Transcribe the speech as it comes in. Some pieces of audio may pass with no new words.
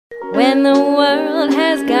when the world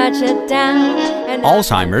has got you down. And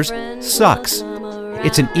Alzheimer's sucks.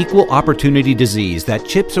 It's an equal opportunity disease that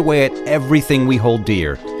chips away at everything we hold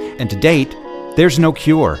dear. And to date, there's no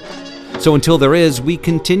cure. So until there is, we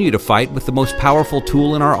continue to fight with the most powerful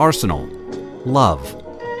tool in our arsenal, love.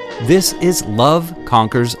 This is Love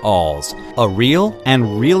Conquers Alls, a real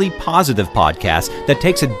and really positive podcast that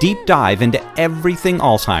takes a deep dive into everything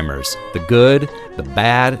Alzheimer's, the good, the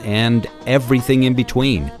bad, and everything in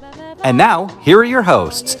between. And now, here are your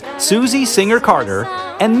hosts, Susie Singer-Carter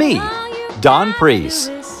and me, Don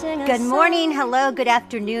Priest. Good morning, hello, good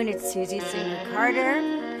afternoon. It's Susie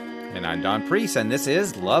Singer-Carter. And I'm Don Priest, and this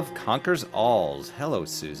is Love Conquers Alls. Hello,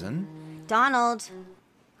 Susan. Donald.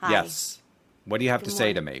 Hi. Yes. What do you have to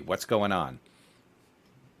say to me? What's going on?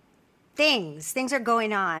 Things are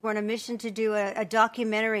going on. We're on a mission to do a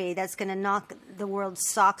documentary that's going to knock the world's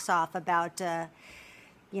socks off about,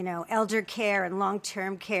 elder care and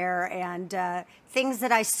long-term care and things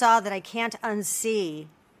that I saw that I can't unsee.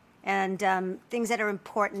 And things that are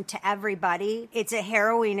important to everybody. It's a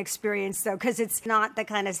harrowing experience, though, because it's not the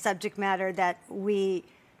kind of subject matter that we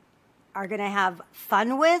are going to have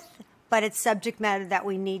fun with, but it's subject matter that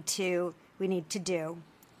we need to do.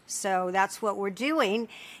 So that's what we're doing.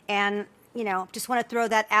 And, just want to throw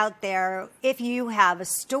that out there. If you have a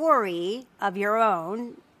story of your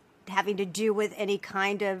own having to do with any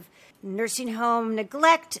kind of nursing home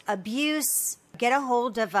neglect, abuse, get a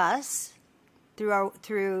hold of us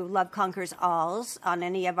through Love Conquers Alls on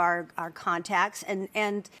any of our contacts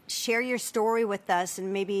and share your story with us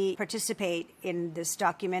and maybe participate in this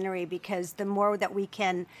documentary, because the more that we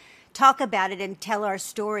can talk about it and tell our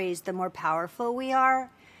stories, the more powerful we are.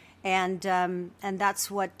 And that's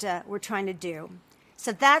what we're trying to do.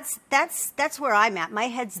 So that's where I'm at. My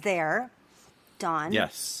head's there, Don.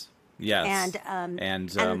 Yes. We've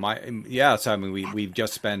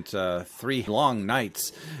just spent 3 long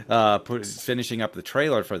nights finishing up the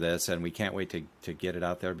trailer for this, and we can't wait to get it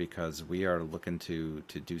out there, because we are looking to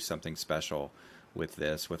do something special with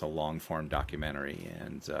this, with a long form documentary,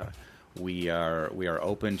 and we are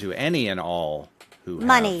open to any and all who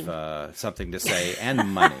have something to say, and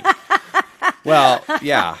money. Well,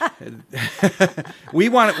 yeah,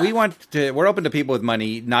 we're open to people with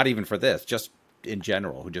money, not even for this, just in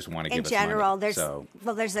general, who just want to give us money.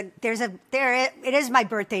 It is my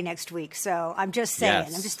birthday next week, so I'm just saying.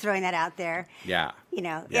 Yes. I'm just throwing that out there. Yeah.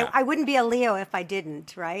 I wouldn't be a Leo if I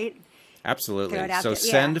didn't, right? Absolutely. So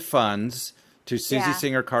send funds to Susie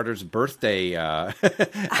Singer-Carter's birthday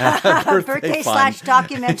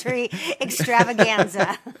 /documentary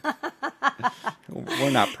extravaganza.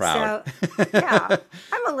 We're not proud. So, yeah,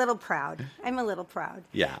 I'm a little proud.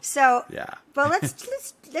 Yeah. So, yeah. Well,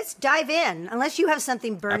 let's dive in. Unless you have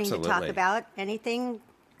something burning to talk about, anything.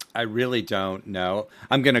 I really don't know.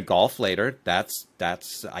 I'm going to golf later. That's.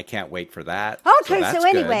 I can't wait for that. Okay. So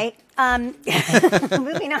anyway,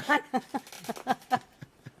 moving on.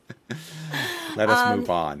 Let us move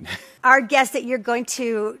on. Our guest that you're going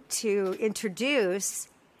to introduce.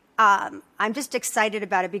 I'm just excited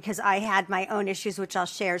about it because I had my own issues, which I'll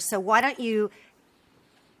share. So why don't you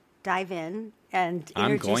dive in and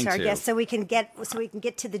introduce our guest so we can get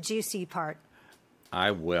to the juicy part.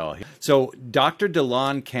 I will. So Dr.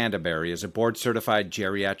 Delon Canterbury is a board-certified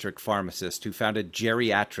geriatric pharmacist who founded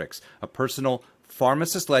Geriatrics, a personal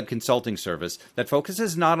pharmacist-led consulting service that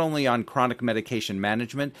focuses not only on chronic medication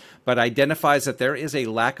management, but identifies that there is a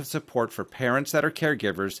lack of support for parents that are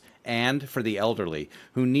caregivers and for the elderly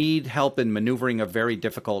who need help in maneuvering a very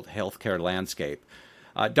difficult healthcare landscape.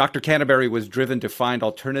 Dr. Canterbury was driven to find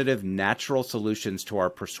alternative natural solutions to our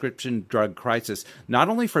prescription drug crisis, not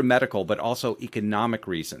only for medical but also economic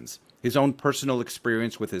reasons. His own personal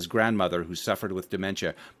experience with his grandmother, who suffered with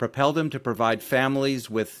dementia, propelled him to provide families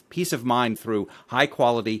with peace of mind through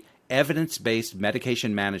high-quality, evidence-based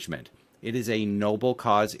medication management. It is a noble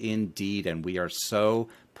cause indeed, and we are so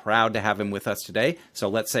proud to have him with us today. So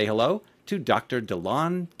let's say hello to Dr.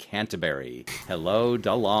 Delon Canterbury. Hello,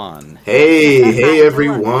 Delon. Hey,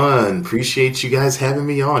 everyone. Appreciate you guys having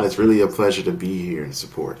me on. It's really a pleasure to be here and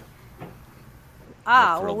support.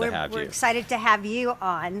 We're excited to have you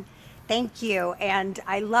on. Thank you. And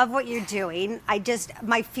I love what you're doing.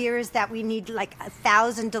 My fear is that we need like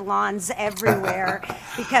 1,000 Delons everywhere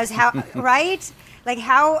because right? Like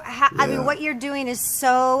I mean, what you're doing is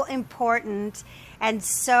so important and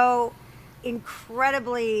so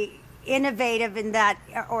incredibly innovative in that,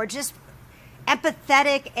 or just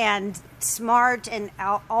empathetic and smart and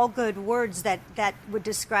all good words that would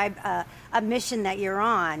describe a mission that you're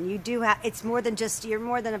on. You do have, you're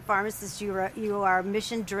more than a pharmacist. You are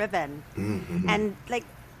mission driven. Mm-hmm. And like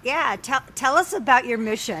Yeah, tell us about your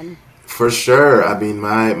mission. For sure. I mean,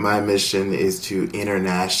 my mission is to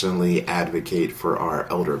internationally advocate for our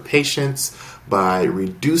elder patients by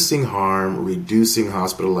reducing harm, reducing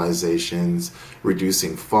hospitalizations,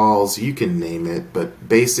 reducing falls, you can name it. But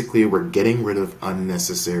basically, we're getting rid of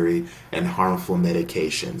unnecessary and harmful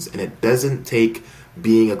medications. And it doesn't take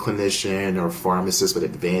being a clinician or pharmacist with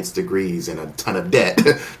advanced degrees and a ton of debt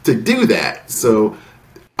to do that. So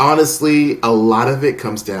honestly, a lot of it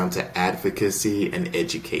comes down to advocacy and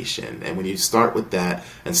education. And when you start with that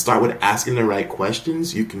and start with asking the right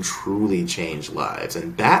questions, you can truly change lives.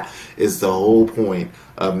 And that is the whole point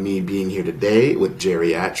of me being here today with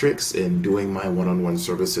geriatrics and doing my one-on-one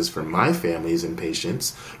services for my families and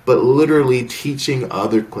patients, but literally teaching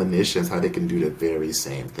other clinicians how they can do the very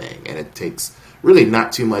same thing. And it takes really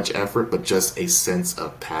not too much effort, but just a sense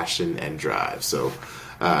of passion and drive. So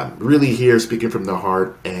really here speaking from the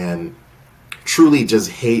heart, and truly just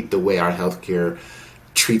hate the way our healthcare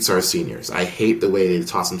treats our seniors. I hate the way they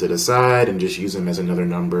toss them to the side and just use them as another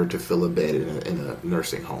number to fill a bed in a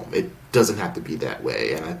nursing home. It doesn't have to be that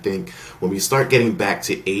way. And I think when we start getting back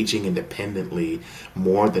to aging independently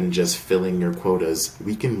more than just filling your quotas,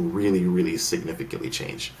 we can really, really significantly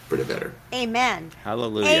change for the better. Amen.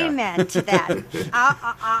 Hallelujah. Amen to that.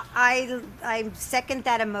 I second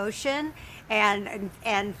that emotion.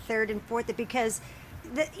 And third and fourth, because,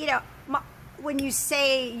 when you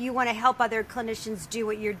say you want to help other clinicians do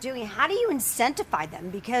what you're doing, how do you incentivize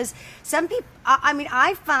them? Because some people,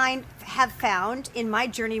 have found in my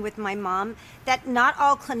journey with my mom that not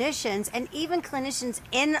all clinicians, and even clinicians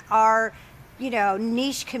in our,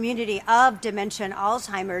 niche community of dementia and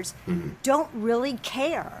Alzheimer's, don't really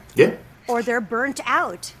care. Yeah. Or they're burnt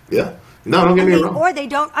out. Yeah. No, don't get me wrong. Or they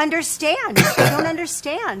don't understand.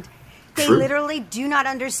 They True. Literally do not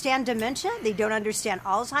understand dementia. They don't understand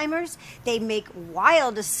Alzheimer's. They make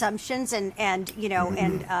wild assumptions and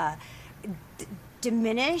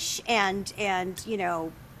diminish and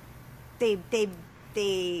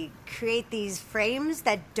they create these frames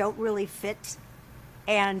that don't really fit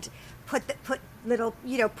and put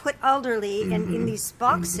elderly in these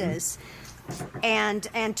boxes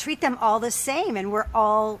and treat them all the same, and we're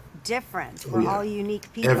all different. We're all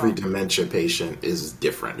unique people. Every dementia patient is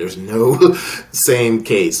different. There's no same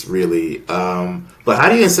case, really. But how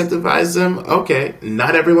do you incentivize them? Okay,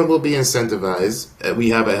 not everyone will be incentivized. We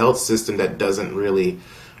have a health system that doesn't really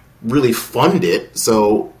fund it.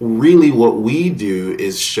 So really what we do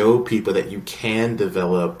is show people that you can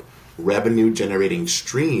develop revenue generating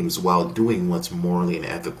streams while doing what's morally and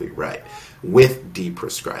ethically right with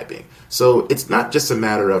deprescribing. So it's not just a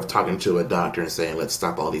matter of talking to a doctor and saying, let's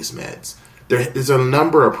stop all these meds. There's a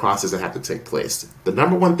number of processes that have to take place. The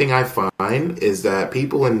number one thing I find is that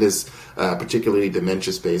people in this particularly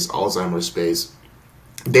dementia space, Alzheimer's space,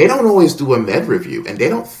 they don't always do a med review, and they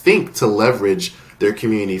don't think to leverage their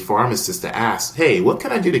community pharmacist to ask, hey, what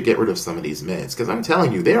can I do to get rid of some of these meds? Because I'm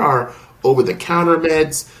telling you, there are over-the-counter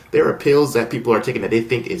meds, there are pills that people are taking that they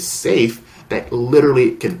think is safe that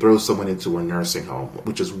literally can throw someone into a nursing home,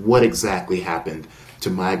 which is what exactly happened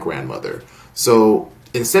to my grandmother. So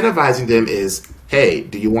incentivizing them is, hey,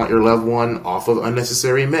 do you want your loved one off of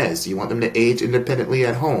unnecessary meds? Do you want them to age independently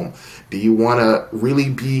at home? Do you want to really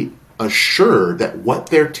be assured that what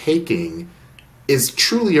they're taking is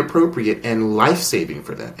truly appropriate and life-saving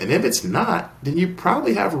for them? And if it's not, then you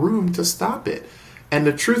probably have room to stop it. And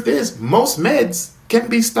the truth is, most meds can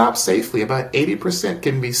be stopped safely. About 80%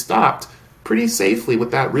 can be stopped pretty safely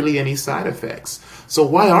without really any side effects. So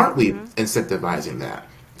why aren't we incentivizing that?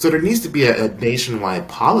 So there needs to be a nationwide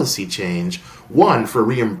policy change, one, for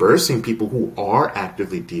reimbursing people who are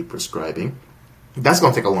actively deprescribing. That's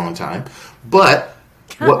going to take a long time. But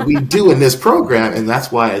what we do in this program, and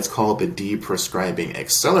that's why it's called the Deprescribing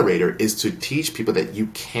Accelerator, is to teach people that you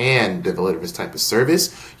can develop this type of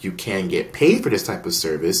service, you can get paid for this type of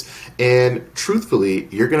service, and truthfully,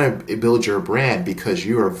 you're going to build your brand because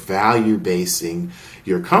you are value-basing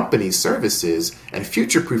your company's services and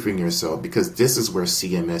future-proofing yourself, because this is where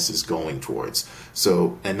CMS is going towards.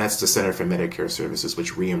 So, and that's the Center for Medicare Services,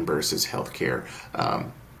 which reimburses healthcare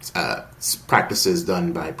practices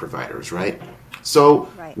done by providers, right? So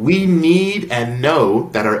we need and know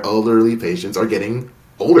that our elderly patients are getting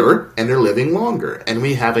older and they're living longer. And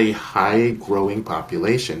we have a high growing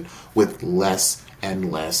population with less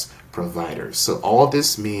and less providers. So all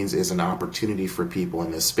this means is an opportunity for people in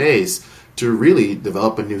this space to really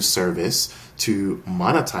develop a new service, to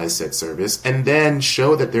monetize said service, and then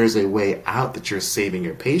show that there's a way out, that you're saving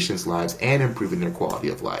your patients' lives and improving their quality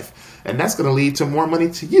of life. And that's going to lead to more money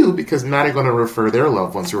to you, because now they're going to refer their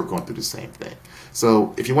loved ones who are going through the same thing.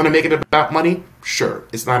 So if you want to make it about money, sure,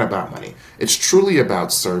 it's not about money. It's truly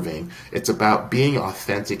about serving. It's about being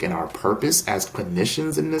authentic in our purpose as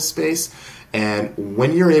clinicians in this space. And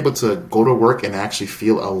when you're able to go to work and actually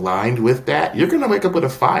feel aligned with that, you're going to wake up with a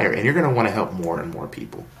fire, and you're going to want to help more and more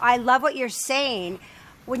people. I love what you're saying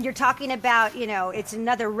when you're talking about, it's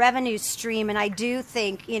another revenue stream. And I do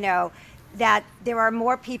think, that there are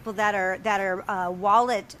more people that are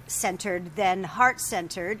wallet centered than heart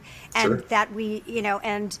centered, and Sure. that we,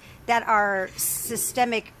 and that are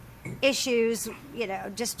systemic issues,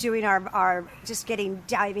 just doing our just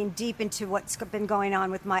diving deep into what's been going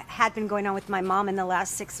on with my mom in the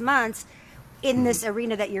last 6 months in this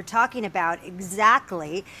arena that you're talking about.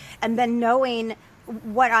 Exactly. And then knowing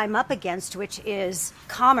what I'm up against, which is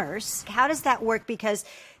commerce. How does that work? Because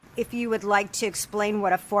if you would like to explain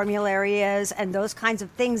what a formulary is and those kinds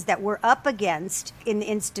of things that we're up against in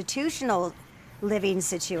institutional living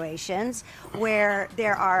situations where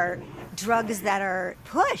there are drugs that are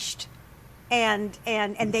pushed and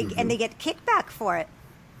they get kickback for it.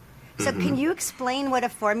 So can you explain what a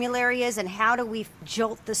formulary is, and how do we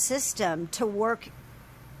jolt the system to work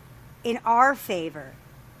in our favor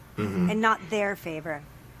and not their favor?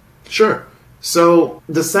 Sure. So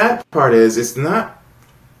the sad part is, it's not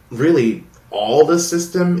really all the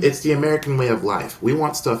system, it's the American way of life. We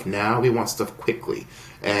want stuff now, we want stuff quickly.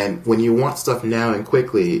 And when you want stuff now and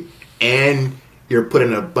quickly, and you're put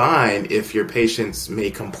in a bind if your patients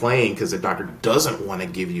may complain because the doctor doesn't want to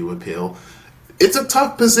give you a pill, it's a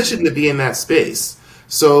tough position to be in that space.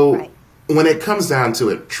 So Right. when it comes down to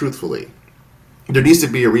it, truthfully, there needs to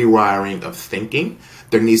be a rewiring of thinking.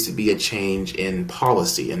 There needs to be a change in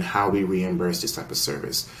policy and how we reimburse this type of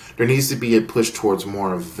service. There needs to be a push towards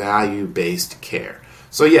more value-based care.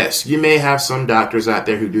 So yes, you may have some doctors out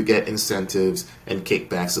there who do get incentives and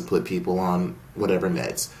kickbacks to put people on whatever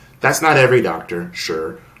meds. That's not every doctor,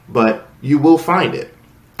 sure, but you will find it.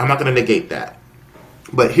 I'm not going to negate that.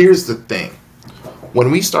 But here's the thing.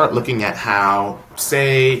 When we start looking at how,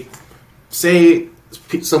 say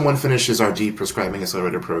someone finishes our Deep Prescribing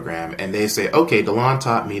Accelerator program and they say, okay, Delon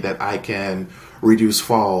taught me that I can reduce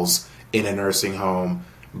falls in a nursing home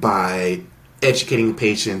by educating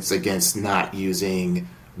patients against not using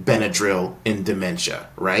Benadryl in dementia,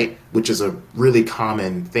 right? Which is a really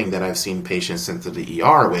common thing that I've seen patients sent to the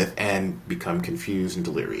ER with and become confused and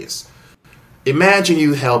delirious. Imagine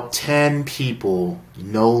you help 10 people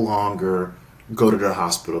no longer go to their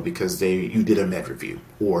hospital because you did a med review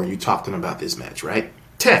or you talked to them about this med, right?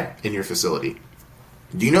 10 in your facility.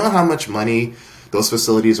 Do you know how much money those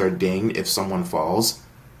facilities are dinged if someone falls?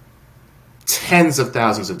 Tens of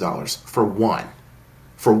thousands of dollars for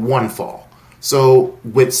one fall. So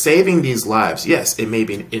with saving these lives, yes, it may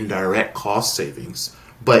be an indirect cost savings,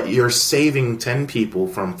 but you're saving 10 people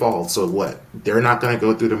from falls. So what? They're not going to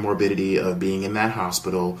go through the morbidity of being in that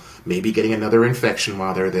hospital, maybe getting another infection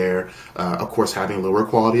while they're there, of course, having lower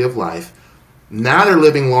quality of life. Now they're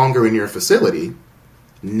living longer in your facility.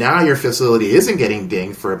 Now your facility isn't getting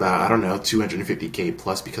dinged for about, $250K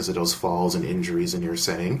plus because of those falls and injuries in your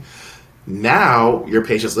setting. Now your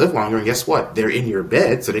patients live longer, and guess what? They're in your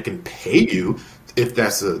bed, so they can pay you if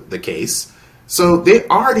that's the case. So they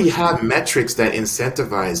already have metrics that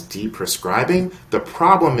incentivize deprescribing. The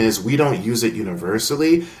problem is we don't use it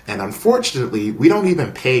universally, and unfortunately, we don't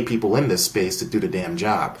even pay people in this space to do the damn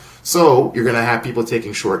job. So you're going to have people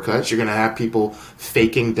taking shortcuts. You're going to have people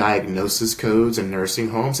faking diagnosis codes in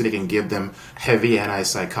nursing homes so they can give them heavy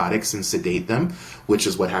antipsychotics and sedate them, which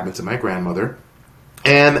is what happened to my grandmother.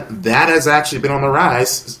 And that has actually been on the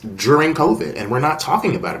rise during COVID, and we're not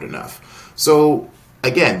talking about it enough. So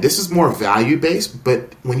again, this is more value-based,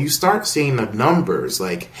 but when you start seeing the numbers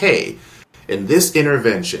like, hey, in this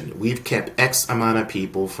intervention, we've kept X amount of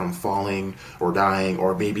people from falling or dying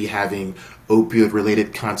or maybe having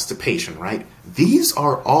opioid-related constipation, right? These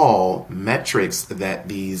are all metrics that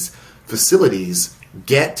these facilities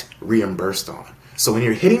get reimbursed on. So when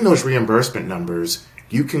you're hitting those reimbursement numbers,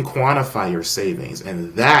 you can quantify your savings,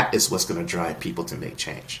 and that is what's going to drive people to make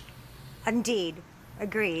change. Indeed.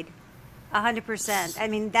 Agreed. 100%. I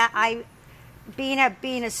mean,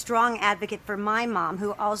 being a strong advocate for my mom,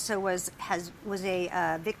 who also was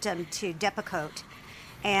a victim to Depakote,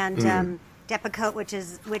 and Depakote,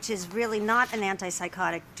 which is really not an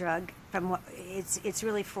antipsychotic drug. It's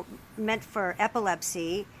really meant for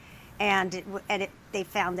epilepsy, and they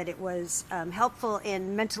found that it was helpful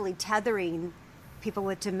in mentally tethering people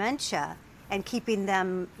with dementia and keeping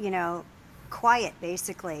them, quiet,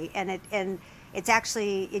 basically. And it's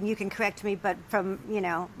actually, and you can correct me, but from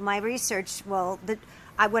my research, when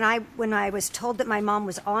I was told that my mom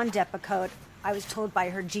was on Depakote, I was told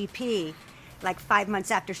by her GP, like 5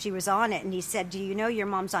 months after she was on it, and he said, "Do you know your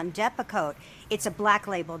mom's on Depakote? It's a black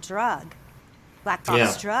label drug, black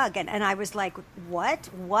box drug." And I was like, "What?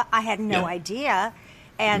 What?" I had no idea.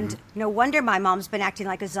 And no wonder my mom's been acting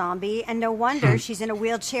like a zombie, and no wonder she's in a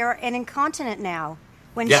wheelchair and incontinent now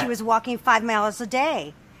when she was walking 5 miles a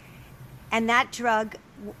day. And that drug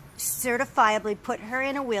certifiably put her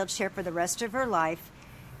in a wheelchair for the rest of her life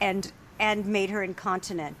and made her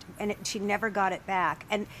incontinent. And she never got it back.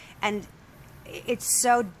 And it's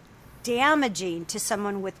so damaging to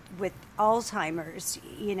someone with Alzheimer's,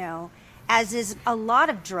 as is a lot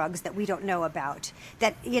of drugs that we don't know about.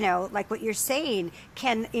 That, like what you're saying,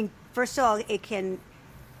 first of all, it can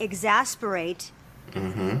exasperate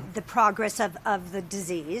the progress of the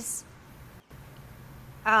disease.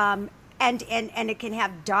 And it can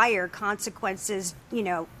have dire consequences,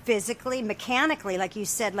 physically, mechanically, like you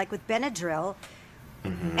said, like with Benadryl,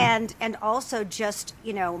 and also just,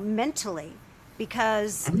 mentally,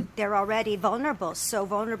 because they're already vulnerable, so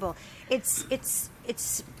vulnerable. It's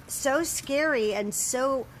so scary and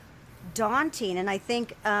so daunting. And I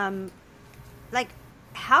think,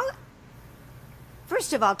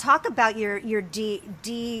 first of all, talk about your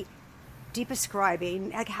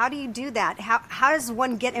deprescribing. Like, how do you do that? How does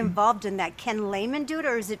one get involved in that? Can laymen do it,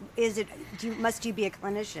 or must you be a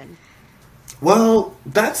clinician? Well,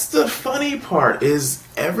 that's the funny part, is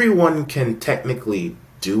everyone can technically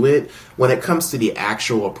do it. When it comes to the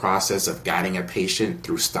actual process of guiding a patient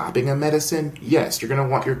through stopping a medicine, yes, you're going to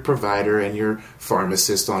want your provider and your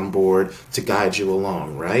pharmacist on board to guide you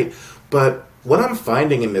along, right? But what I'm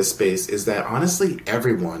finding in this space is that honestly,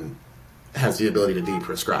 everyone has the ability to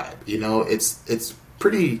deprescribe. It's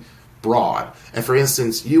pretty broad. And for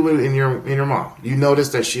instance, you and your mom, you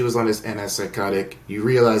noticed that she was on this antipsychotic. You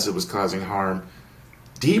realized it was causing harm.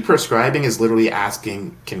 Deprescribing is literally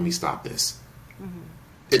asking, can we stop this?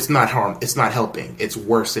 It's not harm. It's not helping. It's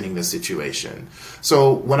worsening the situation.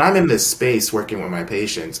 So when I'm in this space working with my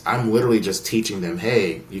patients, I'm literally just teaching them,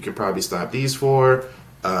 hey, you can probably stop these four.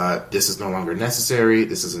 This is no longer necessary.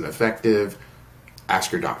 This isn't effective.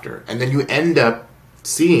 Ask your doctor. And then you end up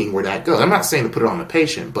seeing where that goes. I'm not saying to put it on the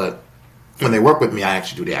patient, but when they work with me, I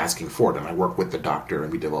actually do the asking for them. I work with the doctor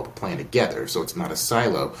and we develop a plan together, so it's not a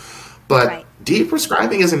silo. But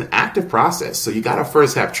deprescribing is an active process. So you got to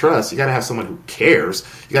first have trust. You got to have someone who cares.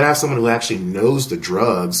 You got to have someone who actually knows the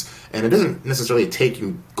drugs. And it doesn't necessarily take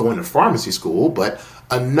you going to pharmacy school, but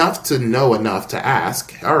enough to know enough to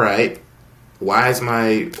ask, all right, why is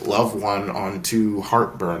my loved one on 2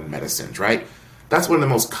 heartburn medicines, right? That's one of the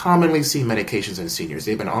most commonly seen medications in seniors.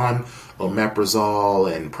 They've been on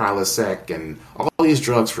omeprazole and Prilosec and all these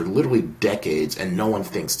drugs for literally decades, and no one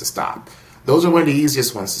thinks to stop. Those are one of the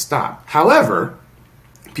easiest ones to stop. However,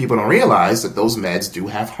 people don't realize that those meds do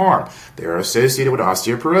have harm. They're associated with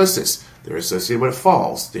osteoporosis. They're associated with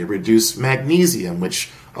falls. They reduce magnesium, which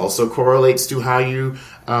also correlates to how you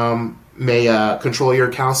may control your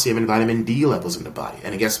calcium and vitamin D levels in the body.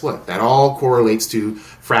 And guess what? That all correlates to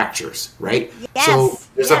fractures, right? Yes, so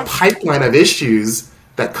there's a pipeline of issues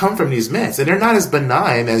that come from these meds, and they're not as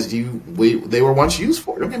benign as they were once used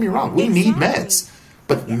for. Don't get me wrong. We need meds.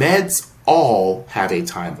 But meds all have a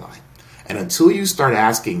timeline. And until you start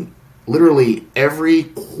asking literally every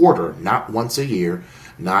quarter, not once a year,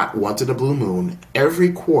 not once in a blue moon,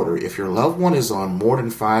 every quarter, if your loved one is on more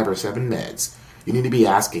than 5 or 7 meds, you need to be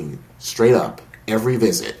asking straight up every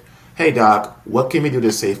visit, hey doc, what can we do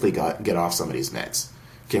to safely get off some of these meds?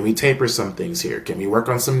 Can we taper some things here? Can we work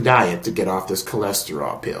on some diet to get off this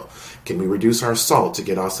cholesterol pill? Can we reduce our salt to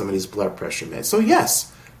get off some of these blood pressure meds? So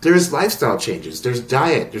yes, there's lifestyle changes, there's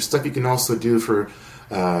diet, there's stuff you can also do for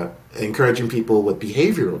encouraging people with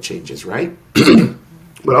behavioral changes, right?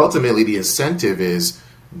 But ultimately the incentive is,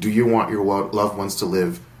 do you want your loved ones to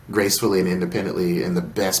live gracefully and independently in the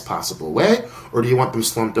best possible way? Or do you want them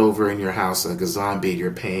slumped over in your house like a zombie?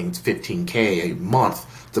 You're paying $15K a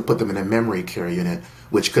month to put them in a memory care unit,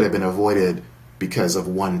 which could have been avoided because of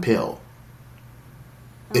one pill.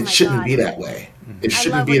 It shouldn't be that way. It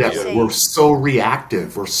shouldn't be that way. We're so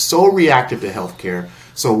reactive. We're so reactive to healthcare.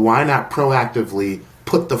 So why not proactively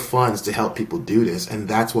put the funds to help people do this? And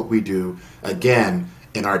that's what we do, again,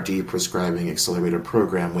 in our Deprescribing Accelerator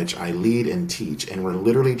program, which I lead and teach. And we're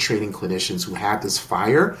literally training clinicians who have this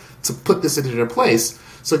fire to put this into their place.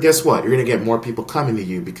 So guess what? You're going to get more people coming to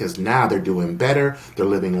you because now they're doing better, they're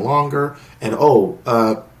living longer, and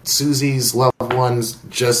Susie's loved one ones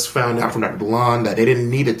just found out from Dr. DeLon that they didn't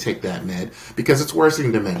need to take that med because it's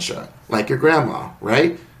worsening dementia, like your grandma,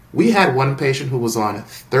 right? We had one patient who was on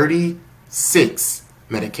 36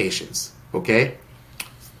 medications, okay?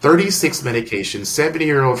 36 medications,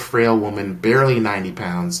 70-year-old frail woman, barely 90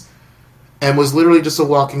 pounds, and was literally just a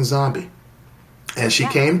walking zombie. And she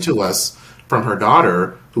came to us from her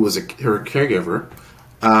daughter, who was her caregiver,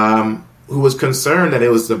 who was concerned that it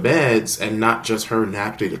was the meds and not just her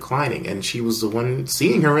naturally declining. And she was the one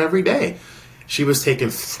seeing her every day. She was taking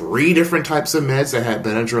 3 different types of meds that had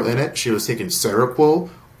Benadryl in it. She was taking Seroquel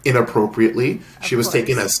inappropriately. She was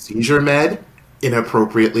taking a seizure med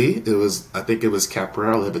inappropriately. I think it was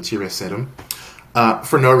Caprel, levetiracetam,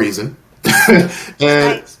 for no reason.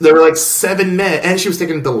 And there were like 7 meds, and she was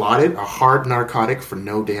taking Dilaudid, a hard narcotic, for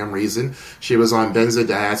no damn reason. She was on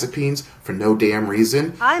benzodiazepines for no damn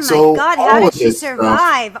reason. Oh my God, how did she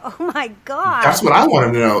survive? Oh my God. That's what I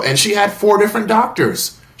wanted to know. And she had 4 different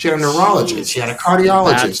doctors. She had a neurologist, she had a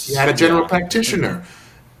cardiologist, she had a general practitioner.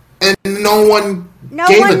 And no one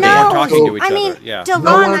gave a damn. Talking to each other.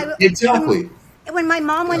 DeLon, exactly. When my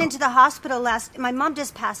mom went into the hospital my mom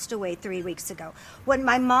just passed away 3 weeks ago. When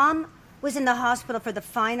my mom was in the hospital for the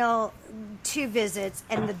final 2 visits,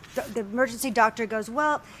 and the emergency doctor goes,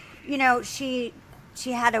 well, she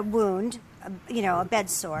had a wound, a bed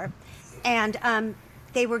sore, and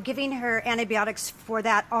they were giving her antibiotics for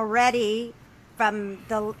that already. From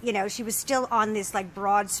she was still on this like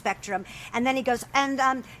broad spectrum, and then he goes, and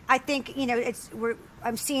I think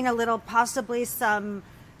I'm seeing a little possibly some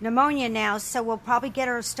pneumonia now, so we'll probably get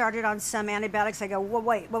her started on some antibiotics. I go, well,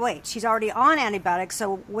 wait, she's already on antibiotics,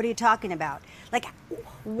 so what are you talking about? Like,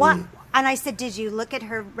 what? And I said, did you look at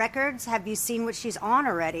her records? Have you seen what she's on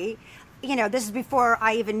already? This is before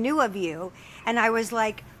I even knew of you. And I was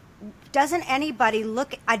like, doesn't anybody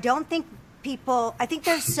look? I think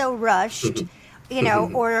they're so rushed,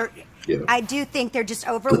 or I do think they're just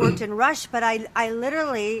overworked and rushed, but I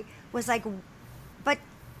literally was like, but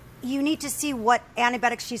you need to see what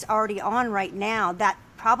antibiotics she's already on right now. That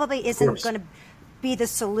probably isn't going to be the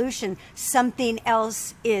solution. Something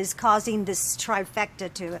else is causing this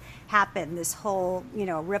trifecta to happen, this whole,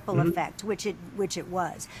 ripple effect, which it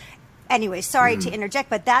was. Anyway, sorry to interject,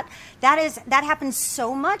 but that happens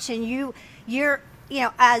so much, and you're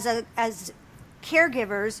as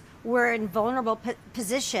caregivers, we're in vulnerable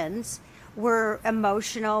positions. We're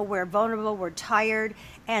emotional, we're vulnerable, we're tired,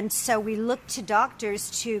 and so we look to doctors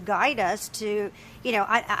to guide us to,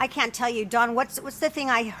 I can't tell you, Don, what's the thing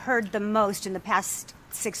I heard the most in the past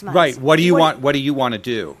 6 months? Right. What do you want to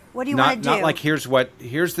do? What do you want to do? Not like here's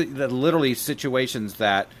the literally situations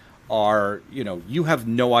that are, you have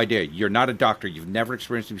no idea. You're not a doctor, you've never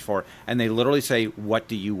experienced it before, and they literally say, what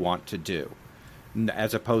do you want to do?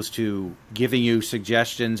 As opposed to giving you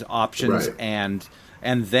suggestions, options, and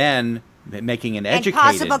then making an educated and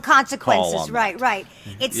possible consequences. Call on right.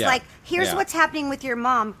 It's like, here's what's happening with your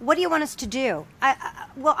mom. What do you want us to do?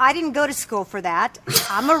 I didn't go to school for that.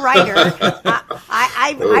 I'm a writer.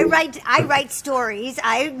 I write stories.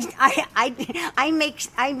 I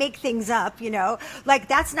make things up. Like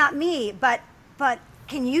that's not me. But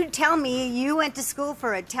can you tell me you went to school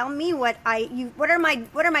for it? Tell me what are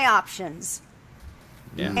my options?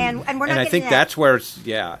 Yeah. And we're not. And I think that's where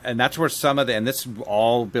some of and this is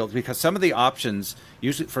all built because some of the options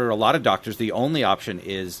usually for a lot of doctors the only option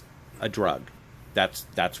is a drug.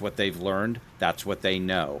 That's what they've learned. That's what they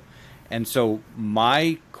know. And so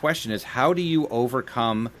my question is, how do you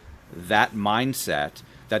overcome that mindset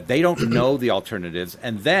that they don't know the alternatives?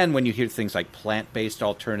 And then when you hear things like plant-based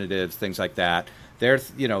alternatives, things like that.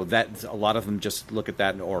 That a lot of them just look at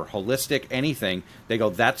that or holistic anything. They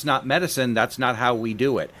go, that's not medicine. That's not how we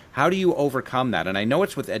do it. How do you overcome that? And I know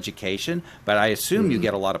it's with education, but I assume you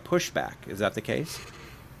get a lot of pushback. Is that the case?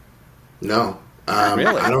 No, really?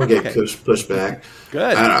 I don't get pushback.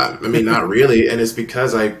 Good. I mean, not really. And it's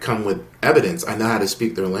because I come with evidence. I know how to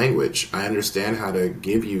speak their language. I understand how to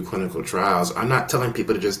give you clinical trials. I'm not telling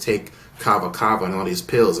people to just take kava and all these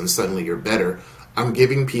pills and suddenly you're better. I'm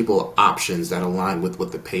giving people options that align with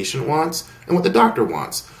what the patient wants and what the doctor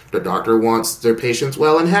wants. The doctor wants their patients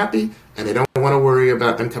well and happy, and they don't want to worry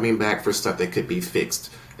about them coming back for stuff that could be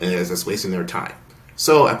fixed, and it's wasting their time.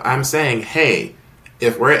 So if I'm saying, hey,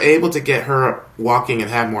 if we're able to get her walking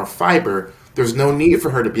and have more fiber, there's no need for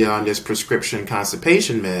her to be on this prescription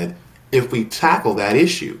constipation med if we tackle that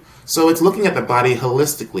issue. So it's looking at the body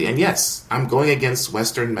holistically. And yes, I'm going against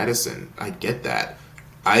Western medicine. I get that.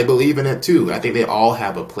 I believe in it too. I think they all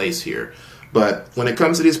have a place here. But when it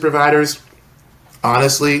comes to these providers,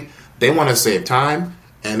 honestly, they want to save time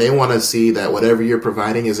And they want to see that whatever you're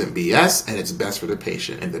providing isn't BS and it's best for the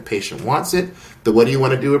patient. And if the patient wants it, the what do you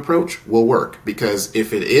want to do approach will work. Because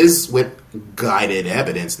if it is with guided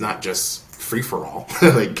evidence, not just free for all,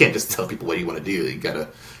 like you can't just tell people what you want to do. You got to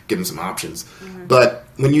give them some options. Mm-hmm. But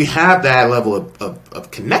when you have that level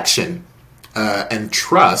of connection and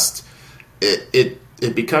trust, it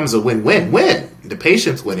becomes a win-win-win. The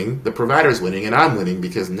patient's winning, the provider's winning, and I'm winning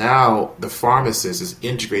because now the pharmacist is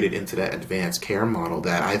integrated into that advanced care model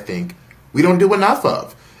that I think we don't do enough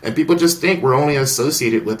of. And people just think we're only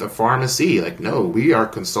associated with a pharmacy. Like, no, we are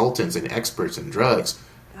consultants and experts in drugs.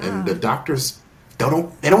 And the doctors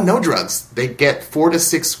don't know drugs. They get 4 to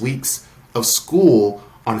 6 weeks of school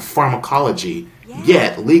on pharmacology,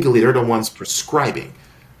 yet legally they're the ones prescribing.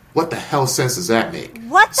 What the hell sense does that make?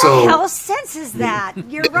 What the hell sense is that?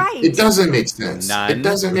 You're right. It doesn't make sense. None. It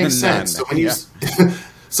doesn't make sense. So when you,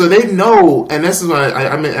 so they know, and this is why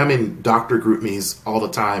I'm in doctor group meetings all the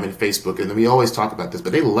time and Facebook, and we always talk about this.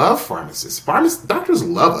 But they love pharmacists. Doctors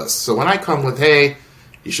love us. So when I come with, hey,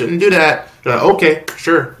 you shouldn't do that, they're like, okay,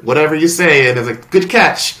 sure, whatever you say, and it's like, good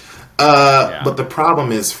catch. But the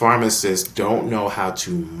problem is pharmacists don't know how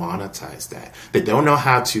to monetize that. They don't know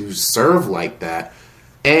how to serve like that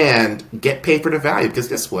and get paid for the value. Because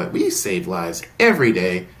guess what? We save lives every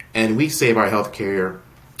day, and we save our healthcare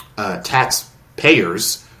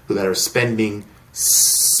taxpayers that are spending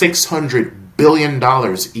 $600 billion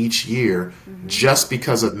each year just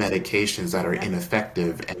because of medications that are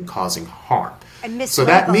ineffective and causing harm. And so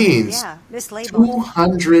that means mislabeled.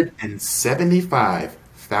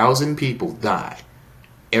 275,000 people die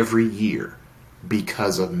every year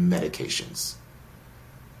because of medications.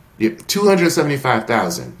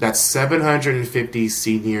 275,000. That's 750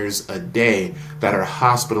 seniors a day that are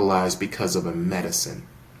hospitalized because of a medicine.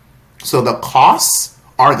 So the costs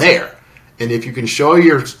are there. And if you can show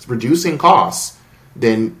you're reducing costs,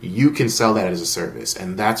 then you can sell that as a service.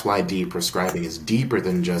 And that's why de-prescribing is deeper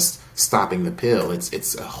than just stopping the pill.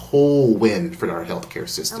 It's a whole win for our healthcare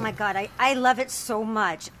system. Oh my God, I love it so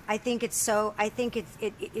much. I think it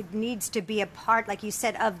needs to be a part, like you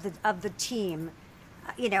said, of the team.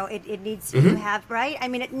 It needs to have, right? I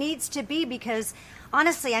mean, it needs to be, because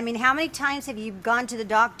honestly, I mean, how many times have you gone to the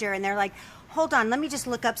doctor and they're like, hold on, let me just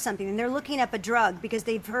look up something. And they're looking up a drug because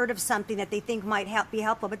they've heard of something that they think might be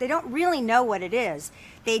helpful, but they don't really know what it is.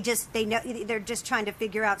 They know they're just trying to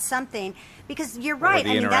figure out something, because you're right. Or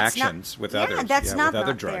the interactions with others. That's not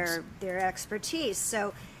drugs. their expertise.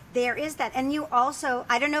 So there is that. And you also,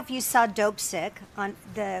 I don't know if you saw Dope Sick on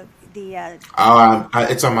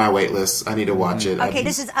it's on my wait list. I need to watch it. Okay,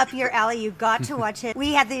 this is up your alley. You got to watch it.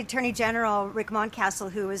 We had the Attorney General, Rick Moncastle,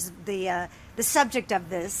 who was the subject of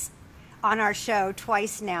this, on our show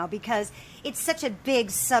twice now, because it's such a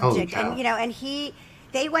big subject. And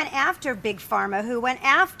they went after Big Pharma, who went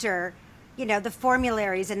after the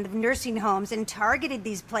formularies and the nursing homes and targeted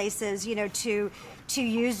these places to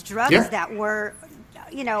use drugs that were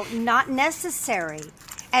not necessary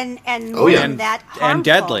and that harmful. And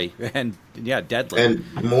deadly deadly and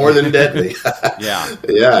more than deadly. Yeah.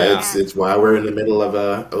 It's why we're in the middle of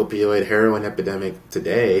a opioid heroin epidemic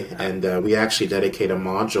today, and we actually dedicate a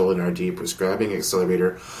module in our de-prescribing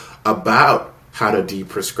accelerator about how to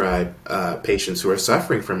de-prescribe patients who are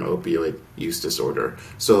suffering from opioid use disorder.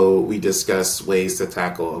 So we discuss ways to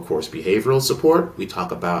tackle, of course, behavioral support. We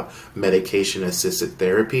talk about medication-assisted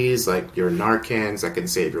therapies like your Narcans that can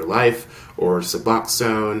save your life, or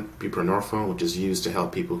Suboxone, buprenorphine, which is used to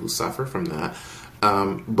help people who suffer from that.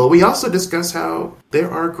 But we also discuss how there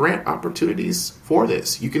are grant opportunities for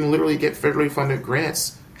this. You can literally get federally funded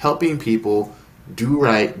grants helping people do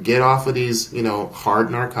right, get off of these, hard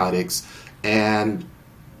narcotics, and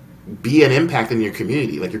be an impact in your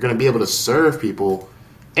community. Like, you're going to be able to serve people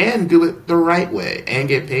and do it the right way and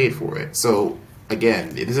get paid for it. So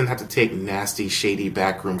again, it doesn't have to take nasty, shady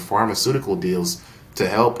backroom pharmaceutical deals to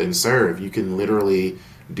help and serve. You can literally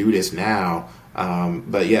do this now.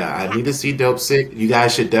 But yeah, I need to see Dope Sick. You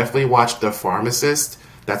guys should definitely watch The Pharmacist.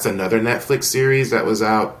 That's another Netflix series that was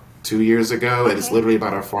out 2 years ago. And it's literally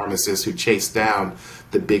about a pharmacist who chased down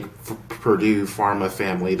the big Purdue pharma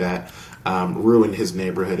family that ruined his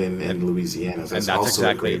neighborhood in Louisiana. So that's also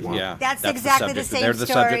exactly, a great one. yeah. That's exactly the same They're the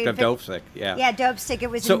story. subject of Dope Sick, yeah. Yeah, Dope Sick.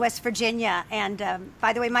 It was in West Virginia. And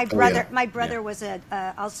by the way, my brother was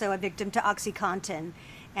also a victim to OxyContin.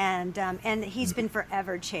 And he's been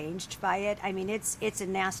forever changed by it. I mean, it's a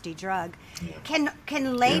nasty drug. Yeah.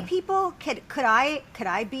 Can lay people, could I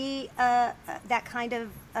be that kind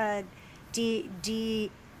of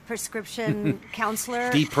prescription counselor,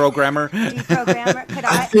 deprogrammer? Could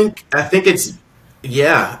I? I think it's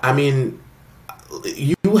I mean,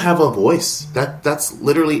 you have a voice. That's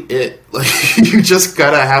literally it. Like, you just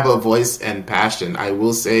gotta have a voice and passion. I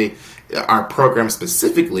will say our program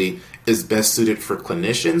specifically is best suited for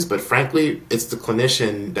clinicians, but frankly, it's the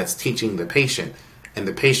clinician that's teaching the patient and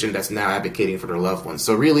the patient that's now advocating for their loved ones.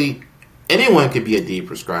 So really, anyone could be a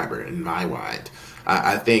de-prescriber in my mind.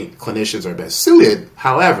 I think clinicians are best suited.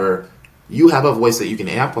 However, you have a voice that you can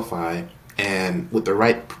amplify, and with the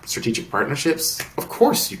right strategic partnerships, of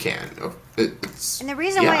course you can. And the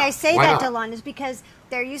reason why I say that, not? Delon, is because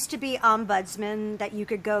there used to be ombudsmen that you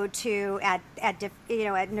could go to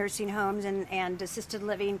at nursing homes and assisted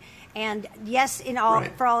living. And yes,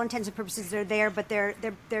 for all intents and purposes, they're there, but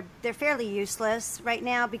they're fairly useless right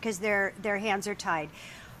now because their hands are tied.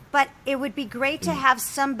 But it would be great to have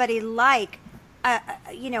somebody like a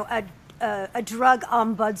drug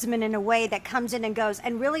ombudsman in a way that comes in and goes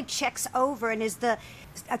and really checks over and is the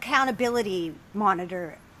accountability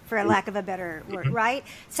monitor, for lack of a better word, right?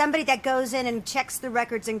 Somebody that goes in and checks the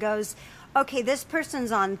records and goes, okay, this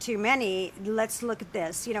person's on too many. Let's look at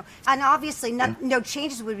this, And obviously, no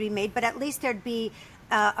changes would be made, but at least there'd be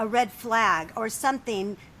a red flag or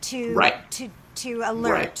something to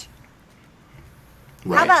alert.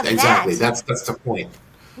 Right. How about exactly. that? That's the point.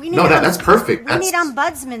 That's perfect. We need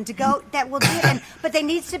ombudsmen to go that will do it, but they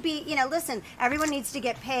needs to be. Listen, everyone needs to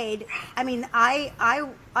get paid. I mean, I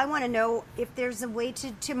want to know if there's a way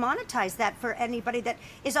to monetize that for anybody that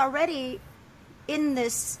is already in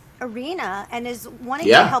this arena and is wanting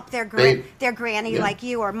to help their granny like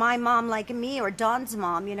you, or my mom like me, or Dawn's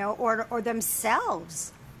mom, or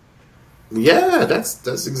themselves. Yeah, that's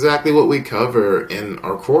exactly what we cover in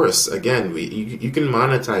our course. Again, you can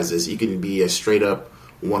monetize this. You can be a straight up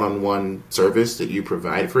one-on-one service that you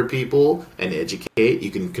provide for people and educate.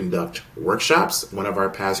 You can conduct workshops. One of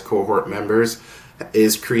our past cohort members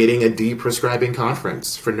is creating a de-prescribing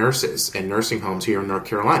conference for nurses and nursing homes here in North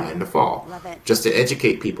Carolina in the fall. Love it. Just to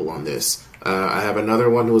educate people on this. I have another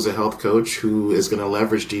one who is a health coach who is going to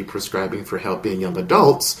leverage de-prescribing for helping young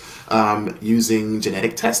adults using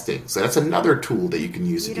genetic testing. So that's another tool that you can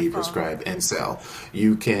use to de-prescribe and sell.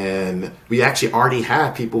 We actually already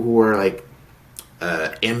have people who are like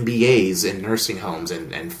MBAs in nursing homes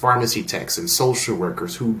and pharmacy techs and social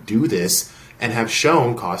workers who do this and have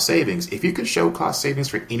shown cost savings. If you can show cost savings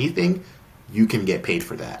for anything, you can get paid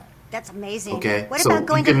for that. That's amazing. Okay, what so about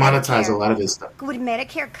going you can to monetize Medicare? a lot of this stuff. Would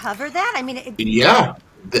Medicare cover that? I mean,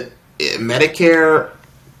 Medicare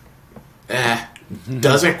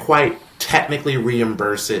doesn't quite technically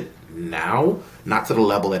reimburse it now, not to the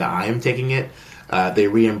level that I am taking it. They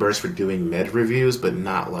reimburse for doing med reviews, but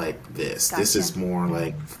not like this. Gotcha. This is more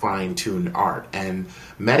like fine-tuned art. And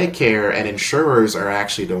Medicare and insurers are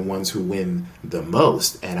actually the ones who win the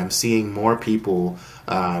most. And I'm seeing more people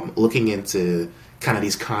looking into kind of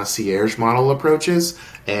these concierge model approaches,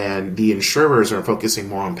 and the insurers are focusing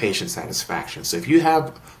more on patient satisfaction. So if you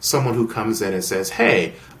have someone who comes in and says,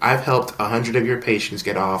 hey, I've helped 100 of your patients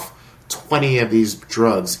get off 20 of these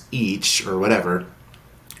drugs each or whatever,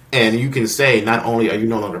 and you can say, not only are you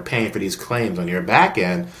no longer paying for these claims on your back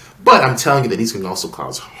end, but I'm telling you that these can also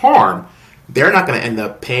cause harm, they're not going to end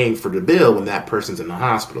up paying for the bill when that person's in the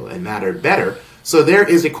hospital, and that are better. So there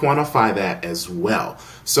is a quantify that as well.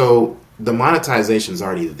 So the monetization is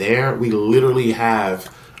already there. We literally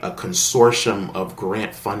have a consortium of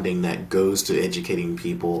grant funding that goes to educating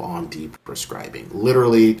people on de-prescribing.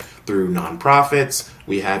 Literally through nonprofits.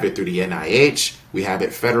 We have it through the NIH. We have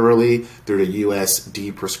it federally through the U.S.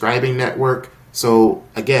 De-Prescribing Network. So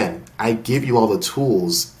again, I give you all the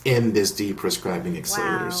tools in this de-prescribing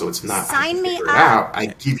accelerator. Wow. So it's not Sign me figure it up. out. I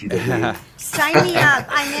give you the lead. Sign me up.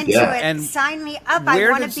 I'm into Yeah. it. And Sign me up. I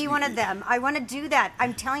where want to does- be one of them. I want to do that.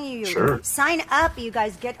 I'm telling you. Sure. Sign up, you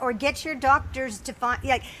guys. Get your doctors to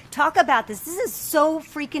talk about this. This is so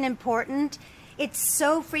freaking important. It's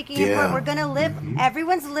so freaking important. We're going to live.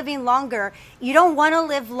 Everyone's living longer. You don't want to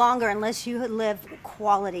live longer unless you live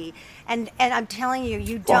quality. And I'm telling you,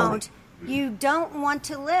 you don't. You don't want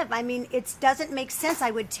to live. I mean, it doesn't make sense.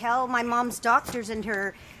 I would tell my mom's doctors and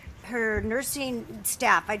her nursing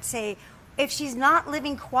staff, I'd say, if she's not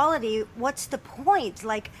living quality, what's the point?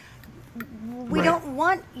 Like, we don't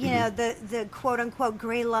want, the quote unquote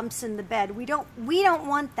gray lumps in the bed. We don't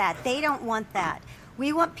want that. They don't want that.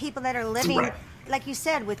 We want people that are living, like you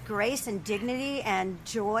said, with grace and dignity and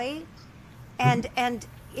joy. And at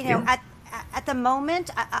the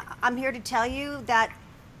moment, I'm here to tell you that,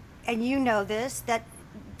 and you know this,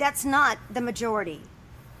 that's not the majority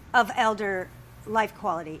of elder life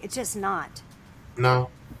quality. It's just not.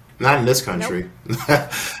 No, not in this country.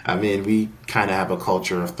 Nope. I mean, we kind of have a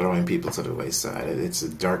culture of throwing people to the wayside. It's a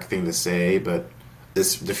dark thing to say, but the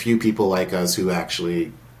few people like us who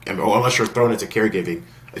actually or unless you're thrown into caregiving,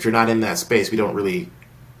 if you're not in that space, we don't really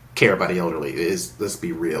care about the elderly. Let's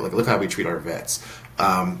be real. Like, look how we treat our vets.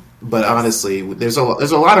 But honestly, there's a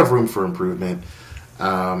lot of room for improvement.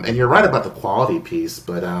 And you're right about the quality piece,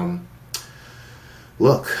 but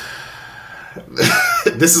look,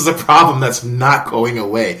 this is a problem that's not going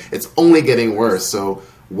away. It's only getting worse. So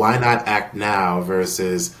why not act now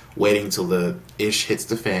versus waiting till the ish hits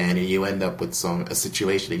the fan and you end up with a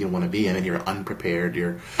situation that you don't want to be in, and you're unprepared.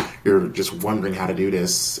 You're just wondering how to do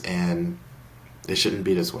this, and it shouldn't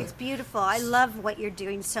be this way. It's beautiful. I love what you're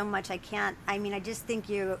doing so much. I just think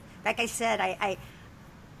like I said,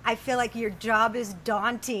 I feel like your job is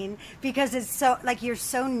daunting because it's so, like, you're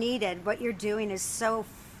so needed. What you're doing is so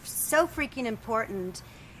freaking important.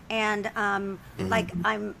 And like,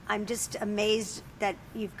 I'm just amazed that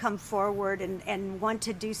you've come forward and want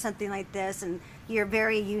to do something like this. And you're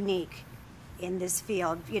very unique in this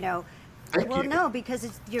field, you know. Thank you. No,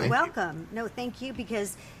 because you're Thank welcome. You. No, thank you,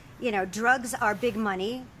 because, you know, drugs are big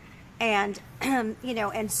money. And, you know,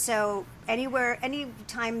 and so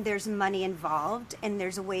anytime there's money involved and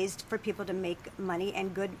there's ways for people to make money,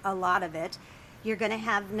 and a lot of it, you're going to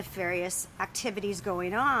have nefarious activities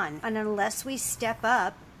going on. And unless we step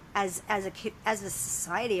up as a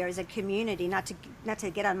society or as a community, not to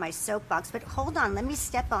get on my soapbox, but hold on, let me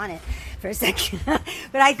step on it for a second.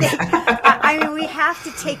 But I think, I mean, we have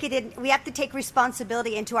to take it in. We have to take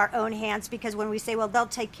responsibility into our own hands, because when we say, well, they'll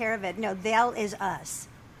take care of it, no, they'll is us.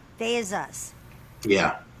 They is us.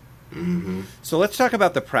 Yeah. Mm-hmm. So let's talk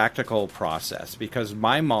about the practical process, because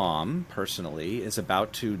my mom personally is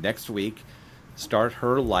about to next week start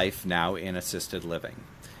her life now in assisted living,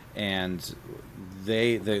 and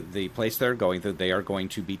the place they're going, they are going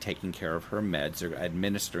to be taking care of her meds, or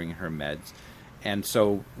administering her meds. And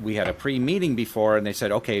so we had a pre-meeting before, and they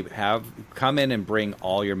said, okay, come in and bring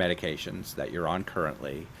all your medications that you're on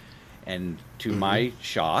currently. And to my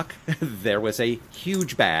shock, there was a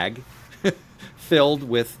huge bag filled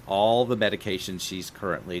with all the medications she's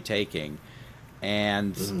currently taking.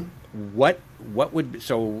 And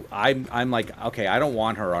I'm like, okay, I don't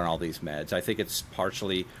want her on all these meds. I think it's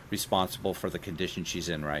partially responsible for the condition she's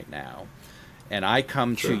in right now. And I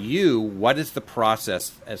come to you, what is the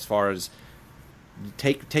process as far as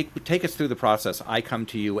take us through the process? I come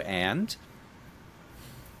to you and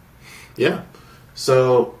yeah.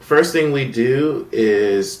 So first thing we do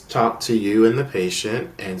is talk to you and the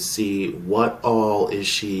patient and see what all is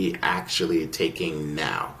she actually taking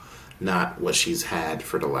now, not what she's had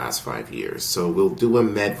for the last 5 years. So we'll do a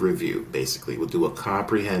med review, basically. We'll do a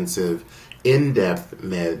comprehensive, in-depth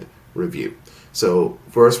med review. So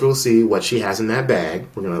first we'll see what she has in that bag.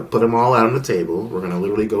 We're going to put them all out on the table. We're going to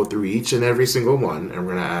literally go through each and every single one, and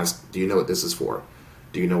we're going to ask, do you know what this is for?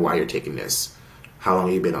 Do you know why you're taking this? How long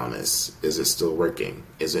have you been on this? Is it still working?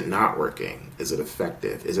 Is it not working? Is it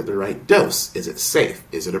effective? Is it the right dose? Is it safe?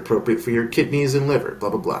 Is it appropriate for your kidneys and liver?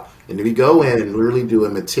 Blah, blah, blah. And we go in and literally do a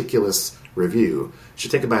meticulous review. It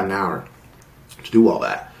should take about an hour to do all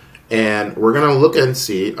that. And we're going to look and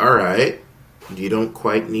see, all right, you don't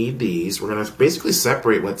quite need these. We're going to basically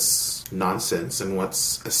separate what's nonsense and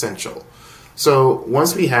what's essential. So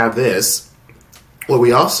once we have this, what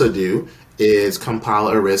we also do is compile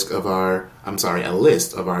a list of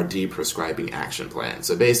our de-prescribing action plan.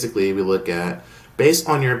 So basically we look at, based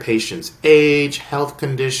on your patient's age, health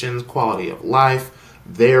conditions, quality of life,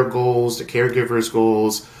 their goals, the caregiver's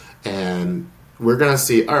goals, and we're going to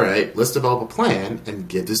see, all right, let's develop a plan and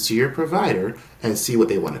give this to your provider and see what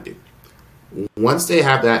they want to do. Once they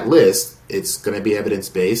have that list, it's going to be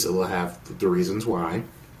evidence-based. It will have the reasons why.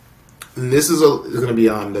 And this is going to be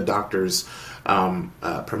on the doctor's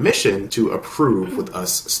permission to approve with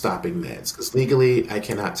us stopping meds. Because legally, I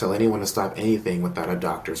cannot tell anyone to stop anything without a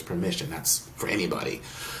doctor's permission. That's for anybody.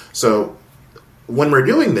 So when we're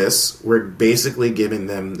doing this, we're basically giving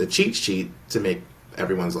them the cheat sheet to make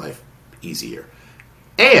everyone's life easier.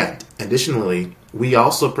 And additionally, we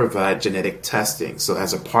also provide genetic testing. So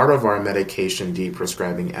as a part of our medication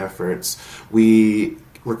de-prescribing efforts, we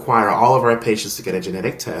require all of our patients to get a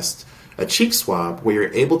genetic test, a cheek swab, where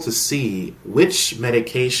you're able to see which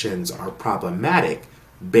medications are problematic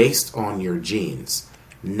based on your genes,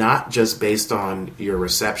 not just based on your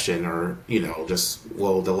reception or,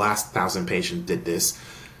 the last 1,000 patients did this.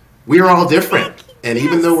 We're all different. And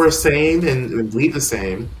even though we're same and bleed the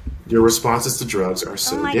same, your responses to drugs are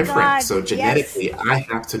so different. God. So genetically, I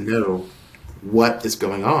have to know what is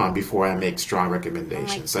going on before I make strong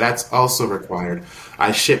recommendations. So that's also required.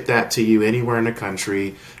 I ship that to you anywhere in the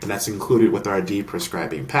country, and that's included with our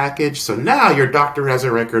de-prescribing package. So now your doctor has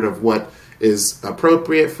a record of what is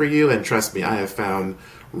appropriate for you, and trust me, I have found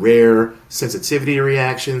rare sensitivity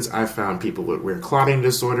reactions. I found people with rare clotting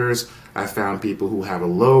disorders. I found people who have a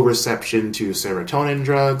low reception to serotonin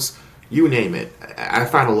drugs. You name it. I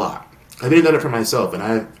found a lot. I didn't know it for myself, and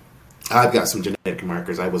I've got some genetic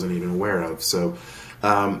markers I wasn't even aware of. So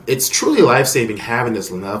it's truly life-saving having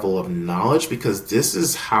this level of knowledge, because this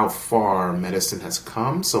is how far medicine has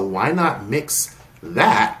come. So why not mix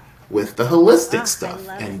that with the holistic stuff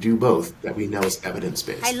and do both that we know is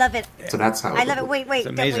evidence-based? I love it. So that's how I love it. Wait. It's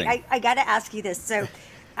amazing. I got to ask you this. So,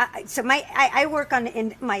 I work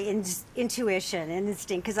on my intuition and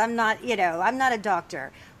instinct, because I'm not a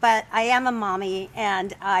doctor, but I am a mommy,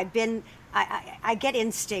 and I get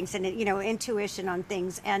instincts and intuition on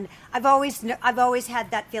things, and I've always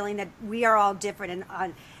had that feeling that we are all different,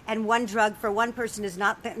 and one drug for one person is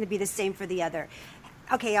not going to be the same for the other.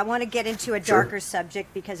 Okay, I want to get into a darker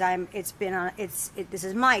subject, because this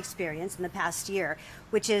is my experience in the past year,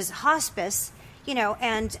 which is hospice.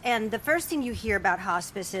 And the first thing you hear about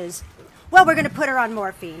hospice is, well, we're going to put her on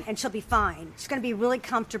morphine and she'll be fine. She's going to be really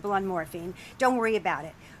comfortable on morphine. Don't worry about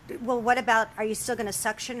it. Well, what about, are you still going to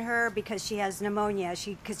suction her because she has pneumonia,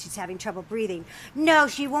 because she's having trouble breathing? No,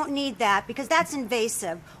 she won't need that, because that's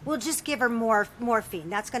invasive. We'll just give her more morphine.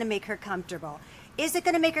 That's going to make her comfortable. Is it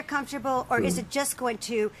going to make her comfortable, or is it just going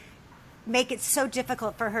to make it so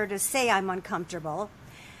difficult for her to say I'm uncomfortable?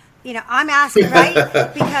 I'm asking,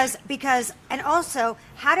 right? because, and also,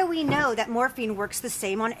 how do we know that morphine works the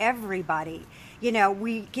same on everybody?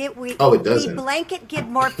 We blanket give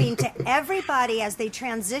morphine to everybody as they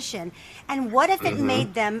transition. And what if it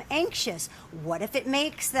made them anxious? What if it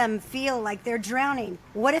makes them feel like they're drowning?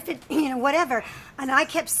 What if it, whatever? And I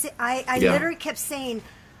literally kept saying,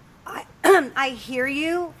 I hear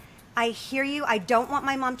you. I don't want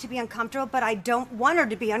my mom to be uncomfortable, but I don't want her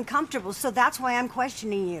to be uncomfortable. So that's why I'm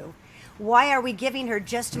questioning you. Why are we giving her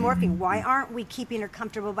just morphine? Why aren't we keeping her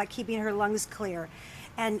comfortable by keeping her lungs clear?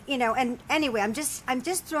 And and anyway, I'm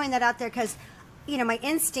just throwing that out there, because my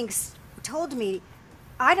instincts told me,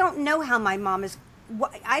 I don't know how my mom is.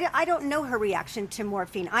 I don't know her reaction to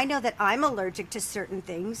morphine. I know that I'm allergic to certain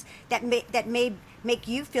things that may make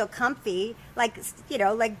you feel comfy. Like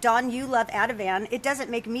Dawn, you love Ativan. It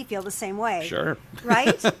doesn't make me feel the same way. Sure.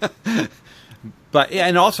 Right? But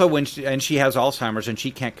and also when she has Alzheimer's and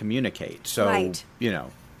she can't communicate. So right.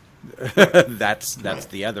 That's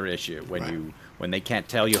the other issue when they can't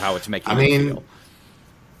tell you how it's making you feel.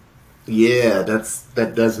 Yeah,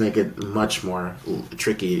 that does make it much more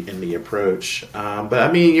tricky in the approach.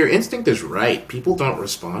 But your instinct is right. People don't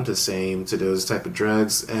respond the same to those type of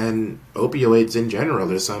drugs and opioids in general.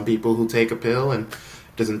 There's some people who take a pill and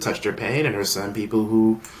it doesn't touch their pain, and there's some people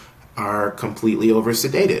who are completely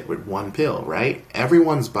over-sedated with one pill, right?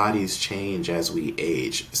 Everyone's bodies change as we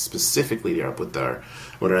age, specifically with our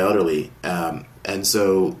elderly. And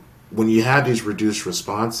so when you have these reduced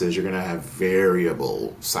responses, you're going to have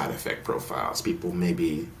variable side effect profiles. People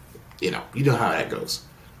maybe, you know how that goes.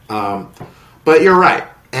 But you're right.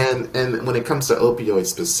 And when it comes to opioids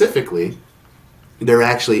specifically, there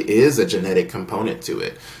actually is a genetic component to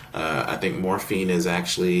it. I think morphine is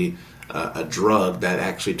actually a drug that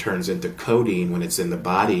actually turns into codeine when it's in the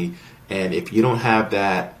body. And if you don't have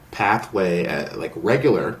that pathway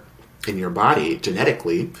regular in your body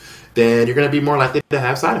genetically, then you're going to be more likely to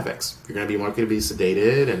have side effects. You're going to be more likely to be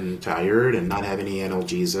sedated and tired and not have any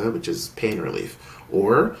analgesia, which is pain relief.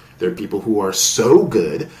 Or there are people who are so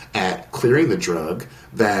good at clearing the drug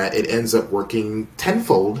that it ends up working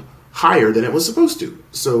tenfold higher than it was supposed to.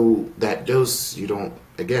 So that dose, you don't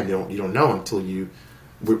know until you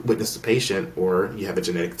witness the patient, or you have a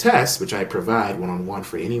genetic test, which I provide one-on-one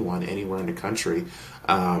for anyone, anywhere in the country.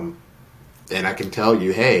 And I can tell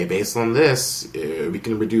you, hey, based on this, we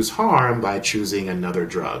can reduce harm by choosing another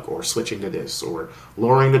drug or switching to this or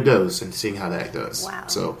lowering the dose and seeing how that does. Wow.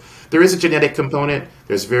 So there is a genetic component.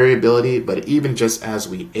 There's variability, but even just as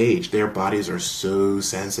we age, their bodies are so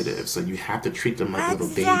sensitive. So you have to treat them like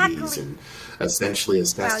little babies and essentially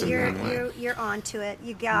assess them that way. You're on to it.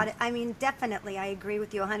 You got it. I mean, definitely, I agree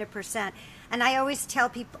with you 100%. And I always tell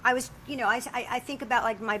people, I think about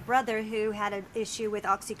like my brother who had an issue with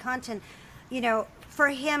OxyContin. For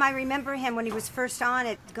him, I remember him when he was first on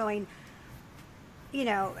it going,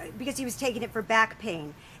 because he was taking it for back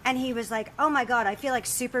pain. And he was like, oh my God, I feel like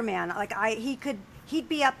Superman. Like he'd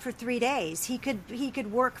be up for 3 days. He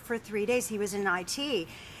could work for 3 days. He was in IT.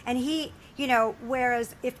 And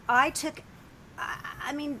whereas if I took,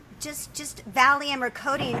 just Valium or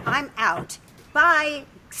codeine, I'm out. Bye.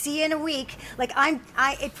 See you in a week. Like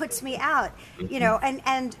it puts me out,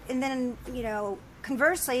 and then,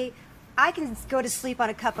 conversely, I can go to sleep on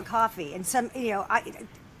a cup of coffee, and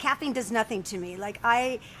caffeine does nothing to me. Like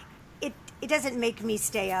it doesn't make me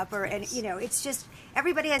stay up it's just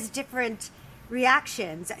everybody has different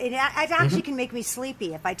reactions. It actually can make me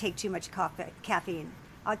sleepy if I take too much caffeine.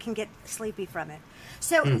 I can get sleepy from it.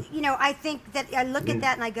 So, I think that I look at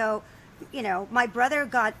that and I go, my brother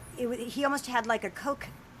he almost had like a Coke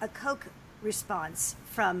response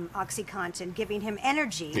from OxyContin giving him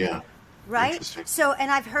energy. Yeah. Right? So,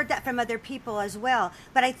 and I've heard that from other people as well.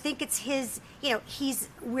 But I think it's his,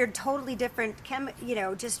 we're totally different,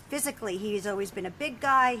 just physically. He's always been a big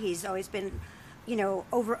guy. He's always been,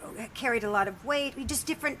 carried a lot of weight. We just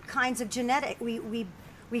different kinds of genetic.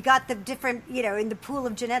 We got the different, in the pool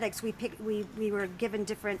of genetics, we were given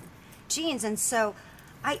different genes. And so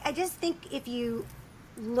I just think if you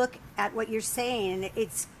look at what you're saying,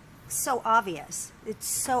 it's so obvious. It's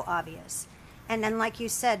so obvious. And then, like you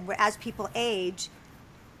said, as people age,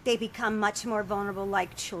 they become much more vulnerable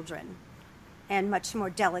like children and much more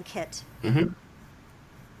delicate. Mm-hmm.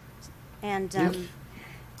 And,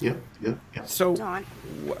 Yeah. So Don?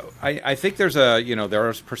 I think there's there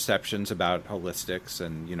are perceptions about holistics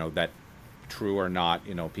and, that true or not,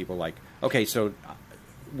 people like, okay, so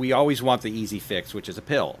we always want the easy fix, which is a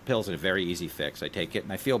pill. A pill's a very easy fix. I take it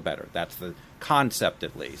and I feel better. That's the concept,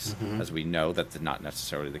 at least, as we know that's not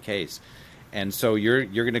necessarily the case. And so you're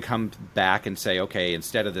going to come back and say, okay,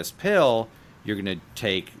 instead of this pill, you're going to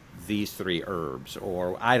take these 3 herbs,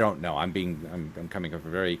 or I don't know. I'm coming from a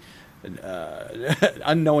very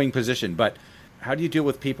unknowing position, but how do you deal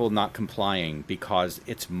with people not complying because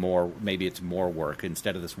maybe it's more work?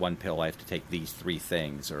 Instead of this one pill, I have to take these 3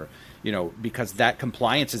 things, or because that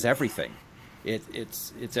compliance is everything.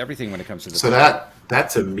 It's everything when it comes to the. So that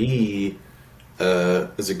to me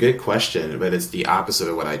is a good question, but it's the opposite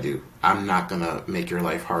of what I do. I'm not going to make your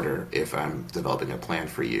life harder if I'm developing a plan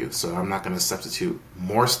for you. So I'm not going to substitute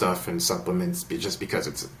more stuff and supplements just because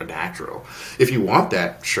it's natural. If you want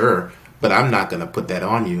that, sure, but I'm not going to put that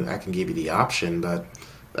on you. I can give you the option, but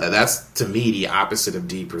that's, to me, the opposite of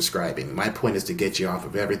de-prescribing. My point is to get you off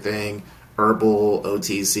of everything, herbal,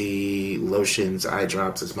 OTC, lotions, eye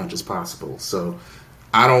drops, as much as possible. So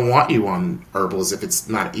I don't want you on herbals if it's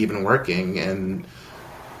not even working, and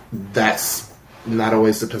that's not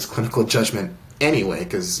always the best clinical judgment anyway,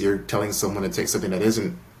 because you're telling someone to take something that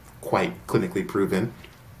isn't quite clinically proven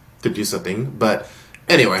to do something. But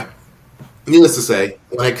anyway, needless to say,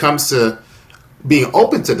 when it comes to being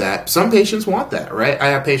open to that, some patients want that, right? I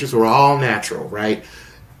have patients who are all natural, right?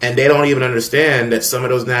 And they don't even understand that some of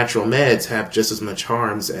those natural meds have just as much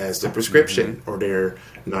harms as the prescription, or they're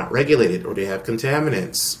not regulated, or they have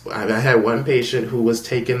contaminants. I had one patient who was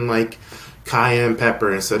taking like cayenne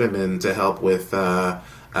pepper and cinnamon to help with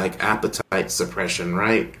like appetite suppression,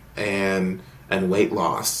 right? And weight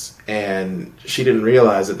loss. And she didn't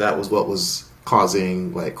realize that was what was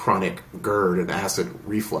causing like chronic GERD and acid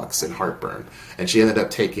reflux and heartburn. And she ended up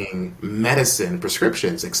taking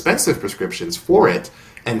prescriptions, expensive prescriptions for it,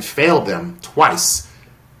 and failed them twice.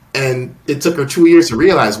 And it took her 2 years to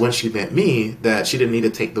realize when she met me that she didn't need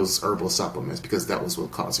to take those herbal supplements because that was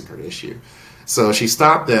what causing her issue. So she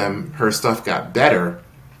stopped them. Her stuff got better.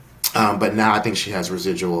 But now I think she has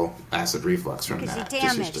residual acid reflux from Because that. you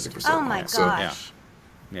damaged. Oh my gosh.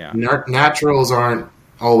 Yeah. Naturals aren't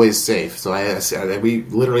always safe. So we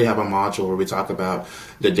literally have a module where we talk about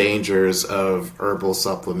the dangers of herbal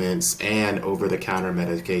supplements and over-the-counter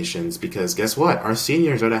medications, because guess what? Our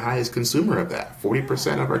seniors are the highest consumer of that.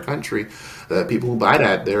 40% of our country, the people who buy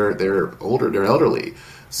that, they're older, they're elderly.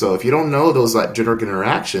 So if you don't know those like drug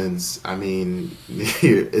interactions, I mean,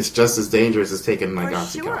 it's just as dangerous as taking like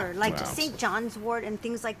OxyContin. Sure, like St. John's wort and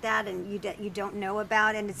things like that, and you don't know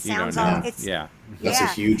about, and it sounds all it's That's a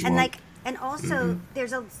huge one. And also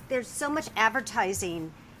there's so much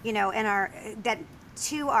advertising, in that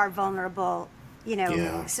to our vulnerable,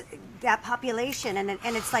 that population,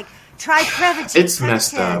 and it's like try Prevagen. It's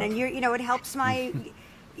messed up, and it helps my.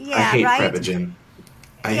 Yeah, I hate right? Prevagen.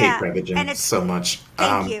 I hate Prevagen so much.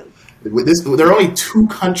 Thank you. There are only 2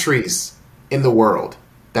 countries in the world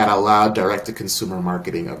that allow direct-to-consumer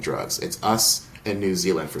marketing of drugs. It's us and New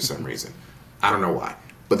Zealand for some reason. I don't know why.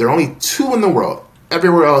 But there are only 2 in the world.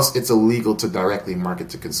 Everywhere else, it's illegal to directly market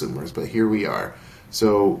to consumers. But here we are.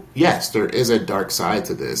 So, yes, there is a dark side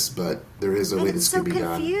to this, but there is a way this can be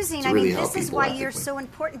done to really help people. This is why you're so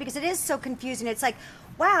important, because it is so confusing. It's like,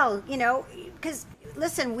 wow, because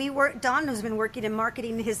listen, Don has been working in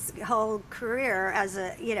marketing his whole career as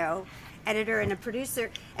a, editor and a producer,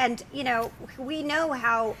 and we know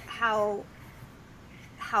how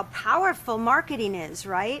powerful marketing is,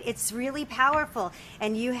 right? It's really powerful,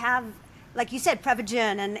 and you have like you said,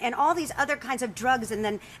 Prevagen and all these other kinds of drugs, and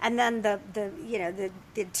then the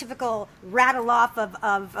typical rattle off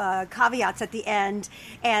of caveats at the end,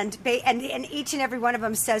 and each and every one of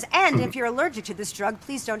them says, and if you're allergic to this drug,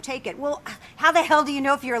 please don't take it. Well, how the hell do you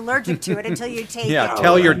know if you're allergic to it until you take it? Yeah,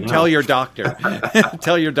 tell your doctor,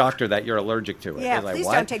 tell your doctor that you're allergic to it. Yeah, like, please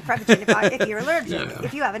what? don't take Prevagen if you're allergic. Yeah.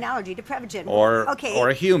 If you have an allergy to Prevagen, or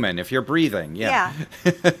a human if you're breathing. Yeah.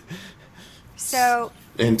 So.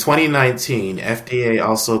 In 2019, FDA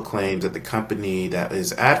also claimed that the company that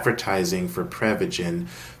is advertising for Prevagen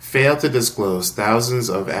failed to disclose thousands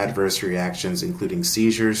of adverse reactions, including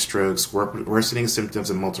seizures, strokes, worsening symptoms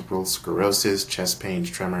of multiple sclerosis, chest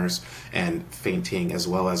pains, tremors, and fainting, as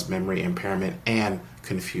well as memory impairment and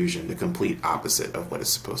confusion, the complete opposite of what it's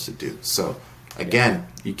supposed to do. So, again,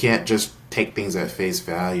 you can't just take things at face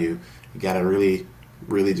value. You got to really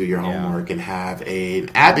do your homework and have an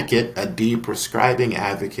advocate, a prescribing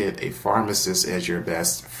advocate, a pharmacist as your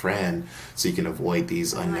best friend, so you can avoid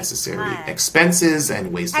these unnecessary expenses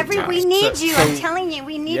and wasted time. We need you. I'm telling you,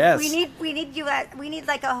 we need you. We need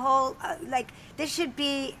like a whole this should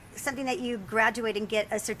be something that you graduate and get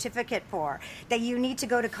a certificate for. That you need to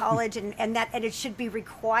go to college and it should be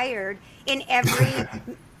required in every.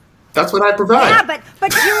 That's what I provide. Yeah,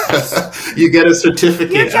 but you get a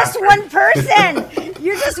certificate. You're just one person.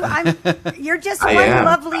 You're just one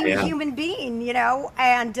lovely human being,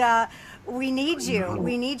 and we need you.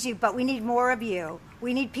 We need you, but we need more of you.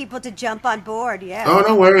 We need people to jump on board. Yeah. Oh,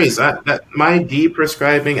 no worries. My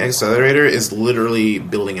de-prescribing accelerator is literally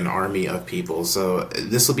building an army of people. So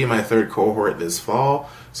this will be my third cohort this fall.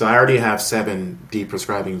 So I already have 7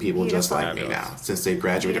 de-prescribing people just like me now, since they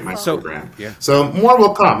graduated my program. Yeah. So more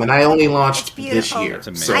will come, and I only launched this year.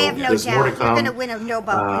 So I have no there's doubt more to come. You're going to win a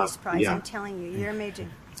Nobel Peace Prize. I'm telling you, you're amazing.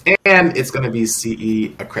 And it's going to be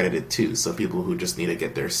CE accredited too. So people who just need to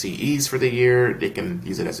get their CEs for the year, they can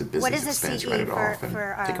use it as a business expense, write it off, and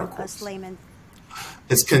take our course.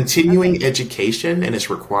 It's continuing education, and it's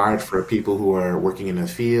required for people who are working in the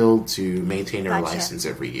field to maintain their license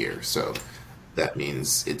every year. So that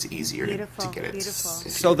means it's easier to get it.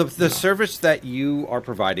 So the service that you are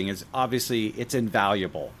providing is obviously it's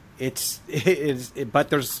invaluable. But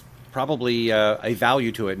there's probably a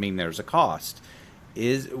value to it, meaning there's a cost.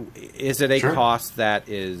 Is it a cost that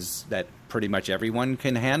pretty much everyone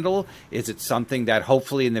can handle? Is it something that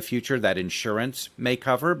hopefully in the future that insurance may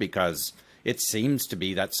cover? Because it seems to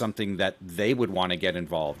be that's something that they would want to get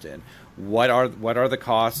involved in. What are the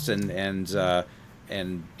costs and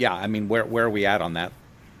yeah, I mean, where are we at on that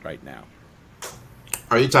right now?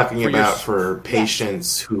 Are you talking about for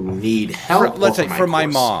patients who need help? Let's say for my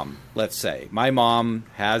mom. Let's say my mom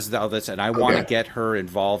has all this, and I want to get her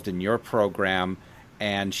involved in your program.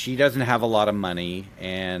 And she doesn't have a lot of money,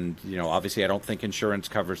 and obviously I don't think insurance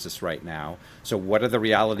covers this right now. So what are the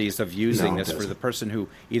realities of using this for the person who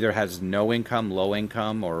either has no income, low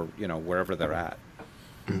income, or wherever they're at?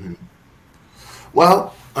 Mm-hmm.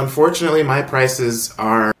 Well, unfortunately, my prices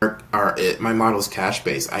are my model is cash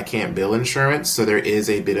based. I can't bill insurance, so there is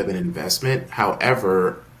a bit of an investment.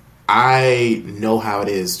 However, I know how it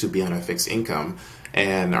is to be on a fixed income,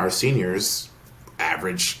 and our seniors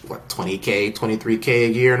average $20K, $23K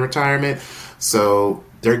a year in retirement. So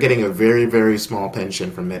they're getting a very, very small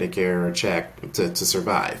pension from Medicare or check to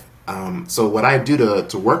survive. So what I do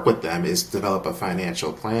to work with them is develop a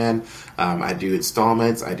financial plan. I do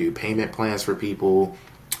installments. I do payment plans for people.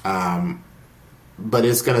 But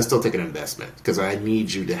it's going to still take an investment because I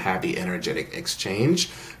need you to have the energetic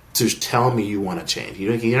exchange to tell me you want to change.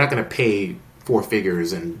 You're not going to pay 4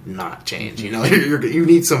 figures and not change. You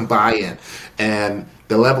need some buy-in, and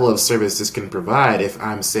the level of service this can provide. If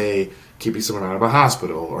I'm, say, keeping someone out of a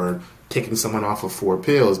hospital or taking someone off of 4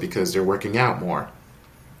 pills because they're working out more,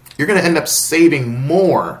 you're going to end up saving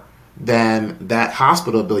more than that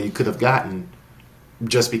hospital bill you could have gotten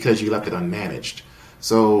just because you left it unmanaged.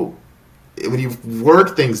 So when you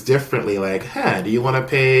word things differently, like, do you want to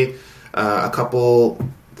pay a couple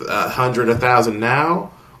 $100, $1,000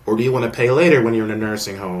 now? Or do you want to pay later when you're in a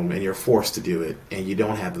nursing home and you're forced to do it and you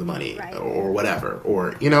don't have the money or whatever?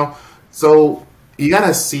 Or, so you got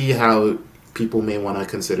to see how people may want to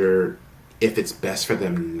consider if it's best for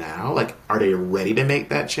them now. Like, are they ready to make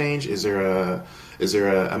that change? Is there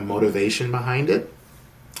a motivation behind it?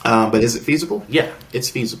 But is it feasible? Yeah, it's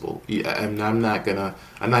feasible. I'm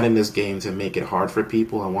not in this game to make it hard for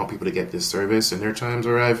people. I want people to get this service, and there are times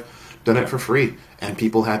where I've done it for free and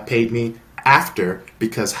people have paid me after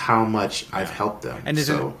because how much I've helped them. And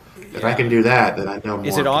if I can do that, then I know more.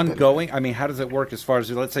 Is it ongoing? I mean, how does it work as far as,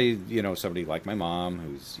 let's say, somebody like my mom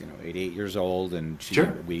who's, 88 years old, and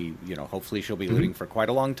hopefully she'll be living for quite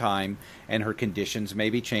a long time, and her conditions may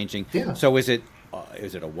be changing. Yeah. So is it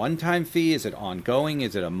a one-time fee? Is it ongoing?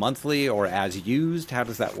 Is it a monthly or as used? How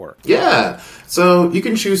does that work? Yeah. So you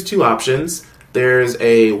can choose two options. There's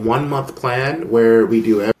a 1-month plan where we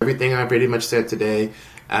do everything I pretty much said today.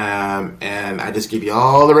 And I just give you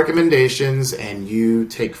all the recommendations and you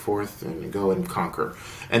take forth and go and conquer.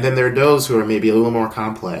 And then there are those who are maybe a little more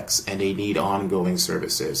complex and they need ongoing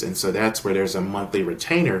services. And so that's where there's a monthly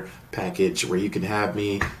retainer package where you can have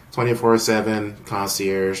me 24/7,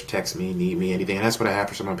 concierge, text me, need me, anything. And that's what I have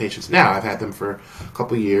for some of my patients now. I've had them for a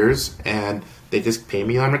couple of years and they just pay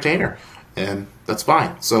me on retainer. And that's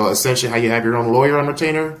fine. So essentially how you have your own lawyer on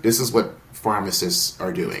retainer, this is what pharmacists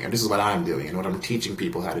are doing, and this is what I'm doing and what I'm teaching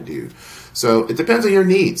people how to do. So it depends on your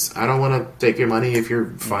needs. I don't want to take your money if you're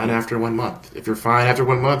fine after 1 month. If you're fine after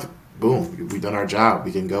 1 month, boom, we've done our job.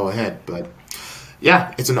 We can go ahead. But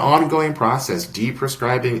yeah, it's an ongoing process.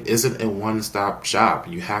 Deprescribing isn't a one-stop shop.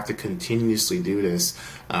 You have to continuously do this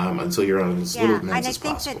until you're on as little meds as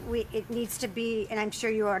possible. And I think that it needs to be, and I'm sure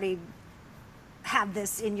you already have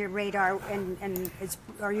this in your radar,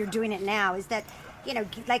 or you're doing it now, is that,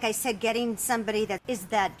 like I said, getting somebody that is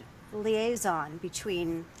that liaison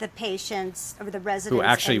between the patients or the residents who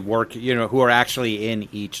actually work, who are actually in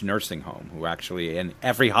each nursing home, who are actually in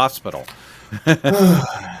every hospital.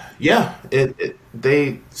 Yeah,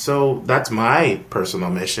 so that's my personal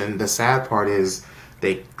mission. The sad part is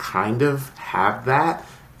they kind of have that,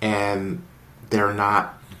 and they're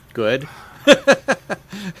not good.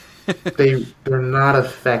 They're not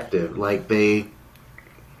effective.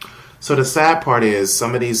 So the sad part is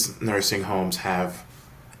some of these nursing homes have,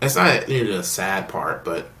 it's not a sad part,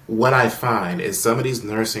 but what I find is some of these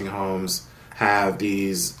nursing homes have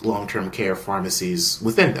these long-term care pharmacies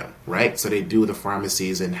within them, right? So they do the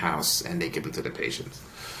pharmacies in-house and they give them to the patients.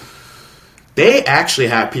 They actually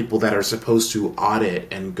have people that are supposed to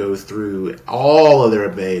audit and go through all of their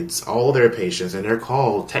beds, all of their patients, and they're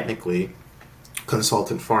called technically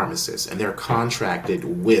consultant pharmacists, and they're contracted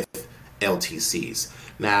with LTCs.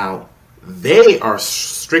 Now, they are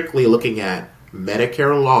strictly looking at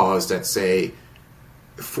Medicare laws that say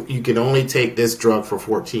you can only take this drug for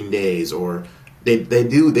 14 days, or they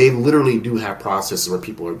literally do have processes where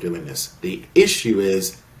people are doing this. The issue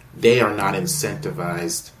is they are not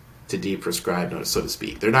incentivized to deprescribe, so to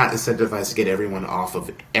speak. They're not incentivized to get everyone off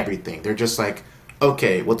of everything. They're just like,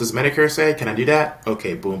 okay, what does Medicare say? Can I do that?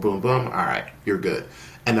 Okay, boom, boom, boom. All right, you're good.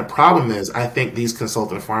 And the problem is, I think these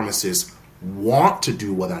consultant pharmacists want to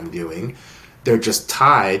do what I'm doing. They're just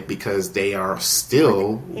tied because they are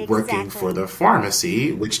still working for the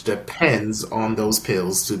pharmacy, which depends on those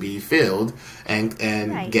pills to be filled and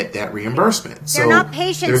get that reimbursement. They're not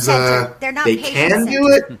patient-centered. They can do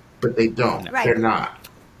it, but they don't. Right. They're not.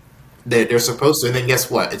 They're supposed to. And then guess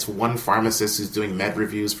what? It's one pharmacist who's doing med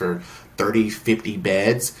reviews for 30, 50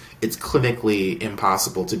 beds. It's clinically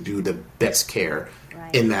impossible to do the best care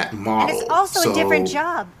in that model. And it's also a different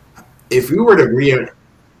job. If we were to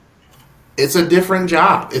it's a different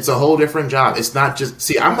job. It's a whole different job. It's not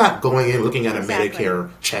just, I'm not going in looking at a Medicare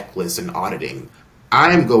checklist and auditing.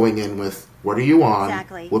 I'm going in with, what are you on?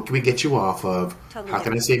 Exactly. What can we get you off of? Totally. How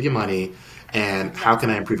can I save you money? And how can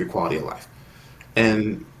I improve your quality of life?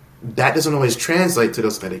 And that doesn't always translate to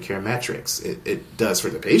those Medicare metrics. It does for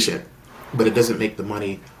the patient, but it doesn't make the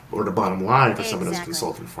money or the bottom line for some of those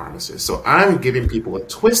consultant pharmacists. So I'm giving people a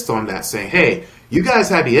twist on that, saying, hey, you guys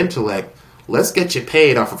have the intellect. Let's get you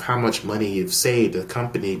paid off of how much money you've saved the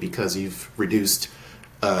company because you've reduced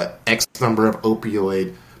X number of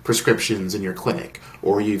opioid prescriptions in your clinic,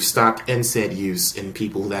 or you've stopped NSAID use in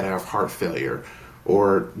people that have heart failure,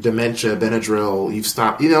 or dementia, Benadryl, you've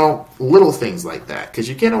stopped, little things like that. Because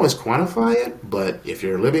you can't always quantify it, but if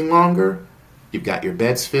you're living longer, you've got your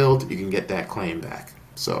beds filled, you can get that claim back.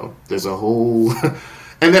 So there's a whole...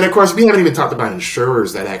 And then, of course, we haven't even talked about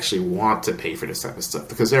insurers that actually want to pay for this type of stuff,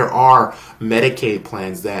 because there are Medicaid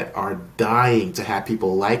plans that are dying to have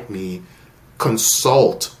people like me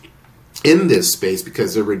consult in this space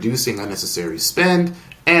because they're reducing unnecessary spend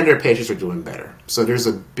and their patients are doing better. So there's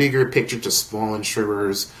a bigger picture to small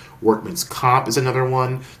insurers. Workman's comp is another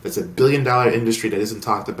one. That's $1 billion industry that isn't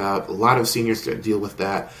talked about. A lot of seniors deal with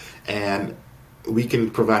that. And we can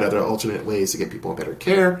provide other alternate ways to get people better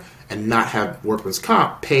care and not have workman's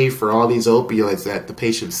comp pay for all these opioids that the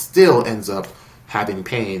patient still ends up having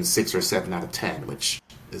pain 6 or 7 out of 10, which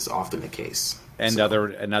is often the case. And So,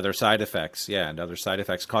 other side effects, and other side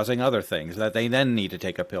effects causing other things that they then need to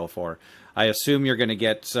take a pill for. I assume you're going to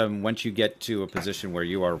get some, once you get to a position where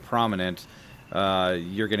you are prominent,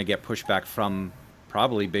 you're going to get pushback from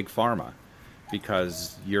probably Big Pharma,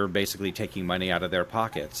 because you're basically taking money out of their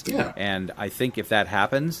pockets. Yeah. And I think if that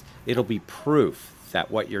happens, it'll be proof that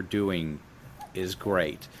what you're doing is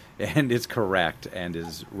great and is correct and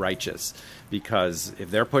is righteous. Because if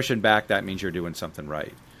they're pushing back, that means you're doing something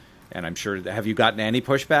right. And I'm sure, have you gotten any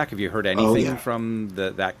pushback? Have you heard anything from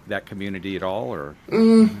that community at all? Or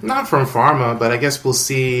not from pharma, but I guess we'll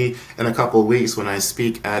see in a couple of weeks when I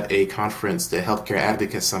speak at a conference, the Healthcare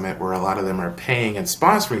Advocate Summit, where a lot of them are paying and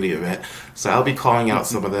sponsoring the event. So I'll be calling out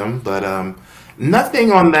some of them, but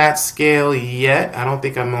nothing on that scale yet. I don't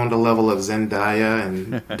think I'm on the level of Zendaya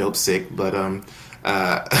and Dope Sick, but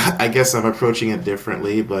I guess I'm approaching it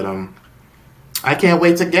differently. But I can't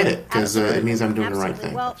wait to get it, because it means I'm doing the right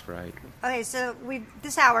thing. Well, that's right. okay, so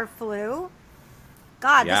this hour flew.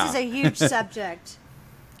 God, Yeah. this is a huge subject.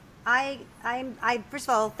 I first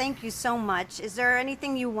of all, thank you so much. Is there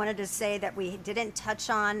anything you wanted to say that we didn't touch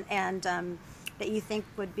on, and that you think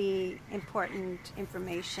would be important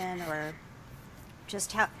information, or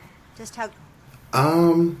just how?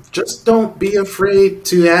 Just don't be afraid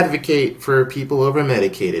to advocate for people who are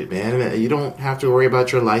over-medicated, man. You don't have to worry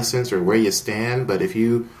about your license or where you stand, but if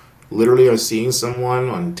you literally are seeing someone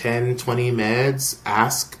on 10, 20 meds,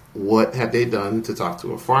 ask what have they done to talk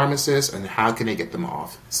to a pharmacist and how can they get them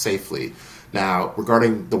off safely. Now,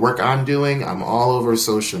 regarding the work I'm doing, I'm all over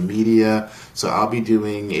social media, so I'll be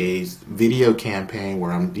doing a video campaign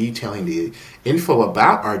where I'm detailing the info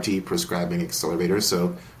about our Prescribing Accelerator.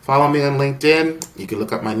 So follow me on LinkedIn. You can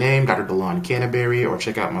look up my name, Dr. DeLon Canterbury, or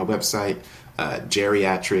check out my website,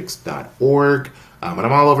 geriatrics.org. But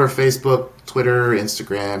I'm all over Facebook, Twitter,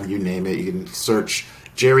 Instagram, you name it. You can search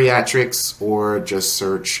geriatrics or just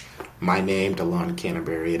search my name, DeLon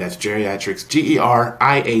Canterbury. That's geriatrics,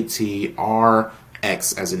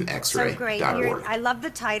 GERIATRX as in X-ray. So great. .org. I love the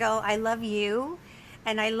title. I love you,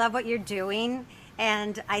 and I love what you're doing.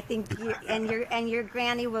 And I think your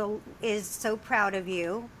granny is so proud of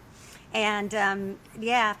you. And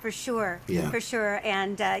for sure, Yeah. for sure.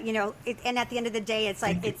 And and at the end of the day, it's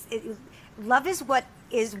like love is what.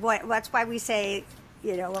 That's why we say,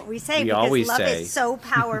 what we say, We because always love say. is so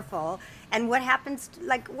powerful. And what happens?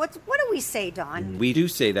 Like, what do we say, Don? We do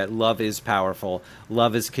say that love is powerful,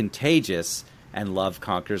 love is contagious, and love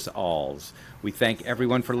conquers alls. We thank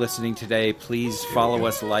everyone for listening today. Please follow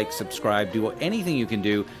us, like, subscribe, do anything you can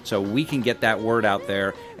do so we can get that word out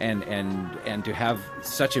there, and to have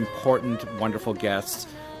such important, wonderful guests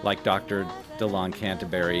like Dr. DeLon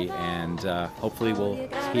Canterbury, and hopefully we'll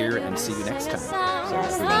hear and see you next time. So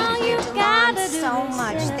everyone take care. Thank you so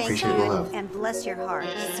much. Thank Appreciate you, the love. and bless your heart.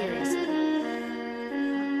 Seriously.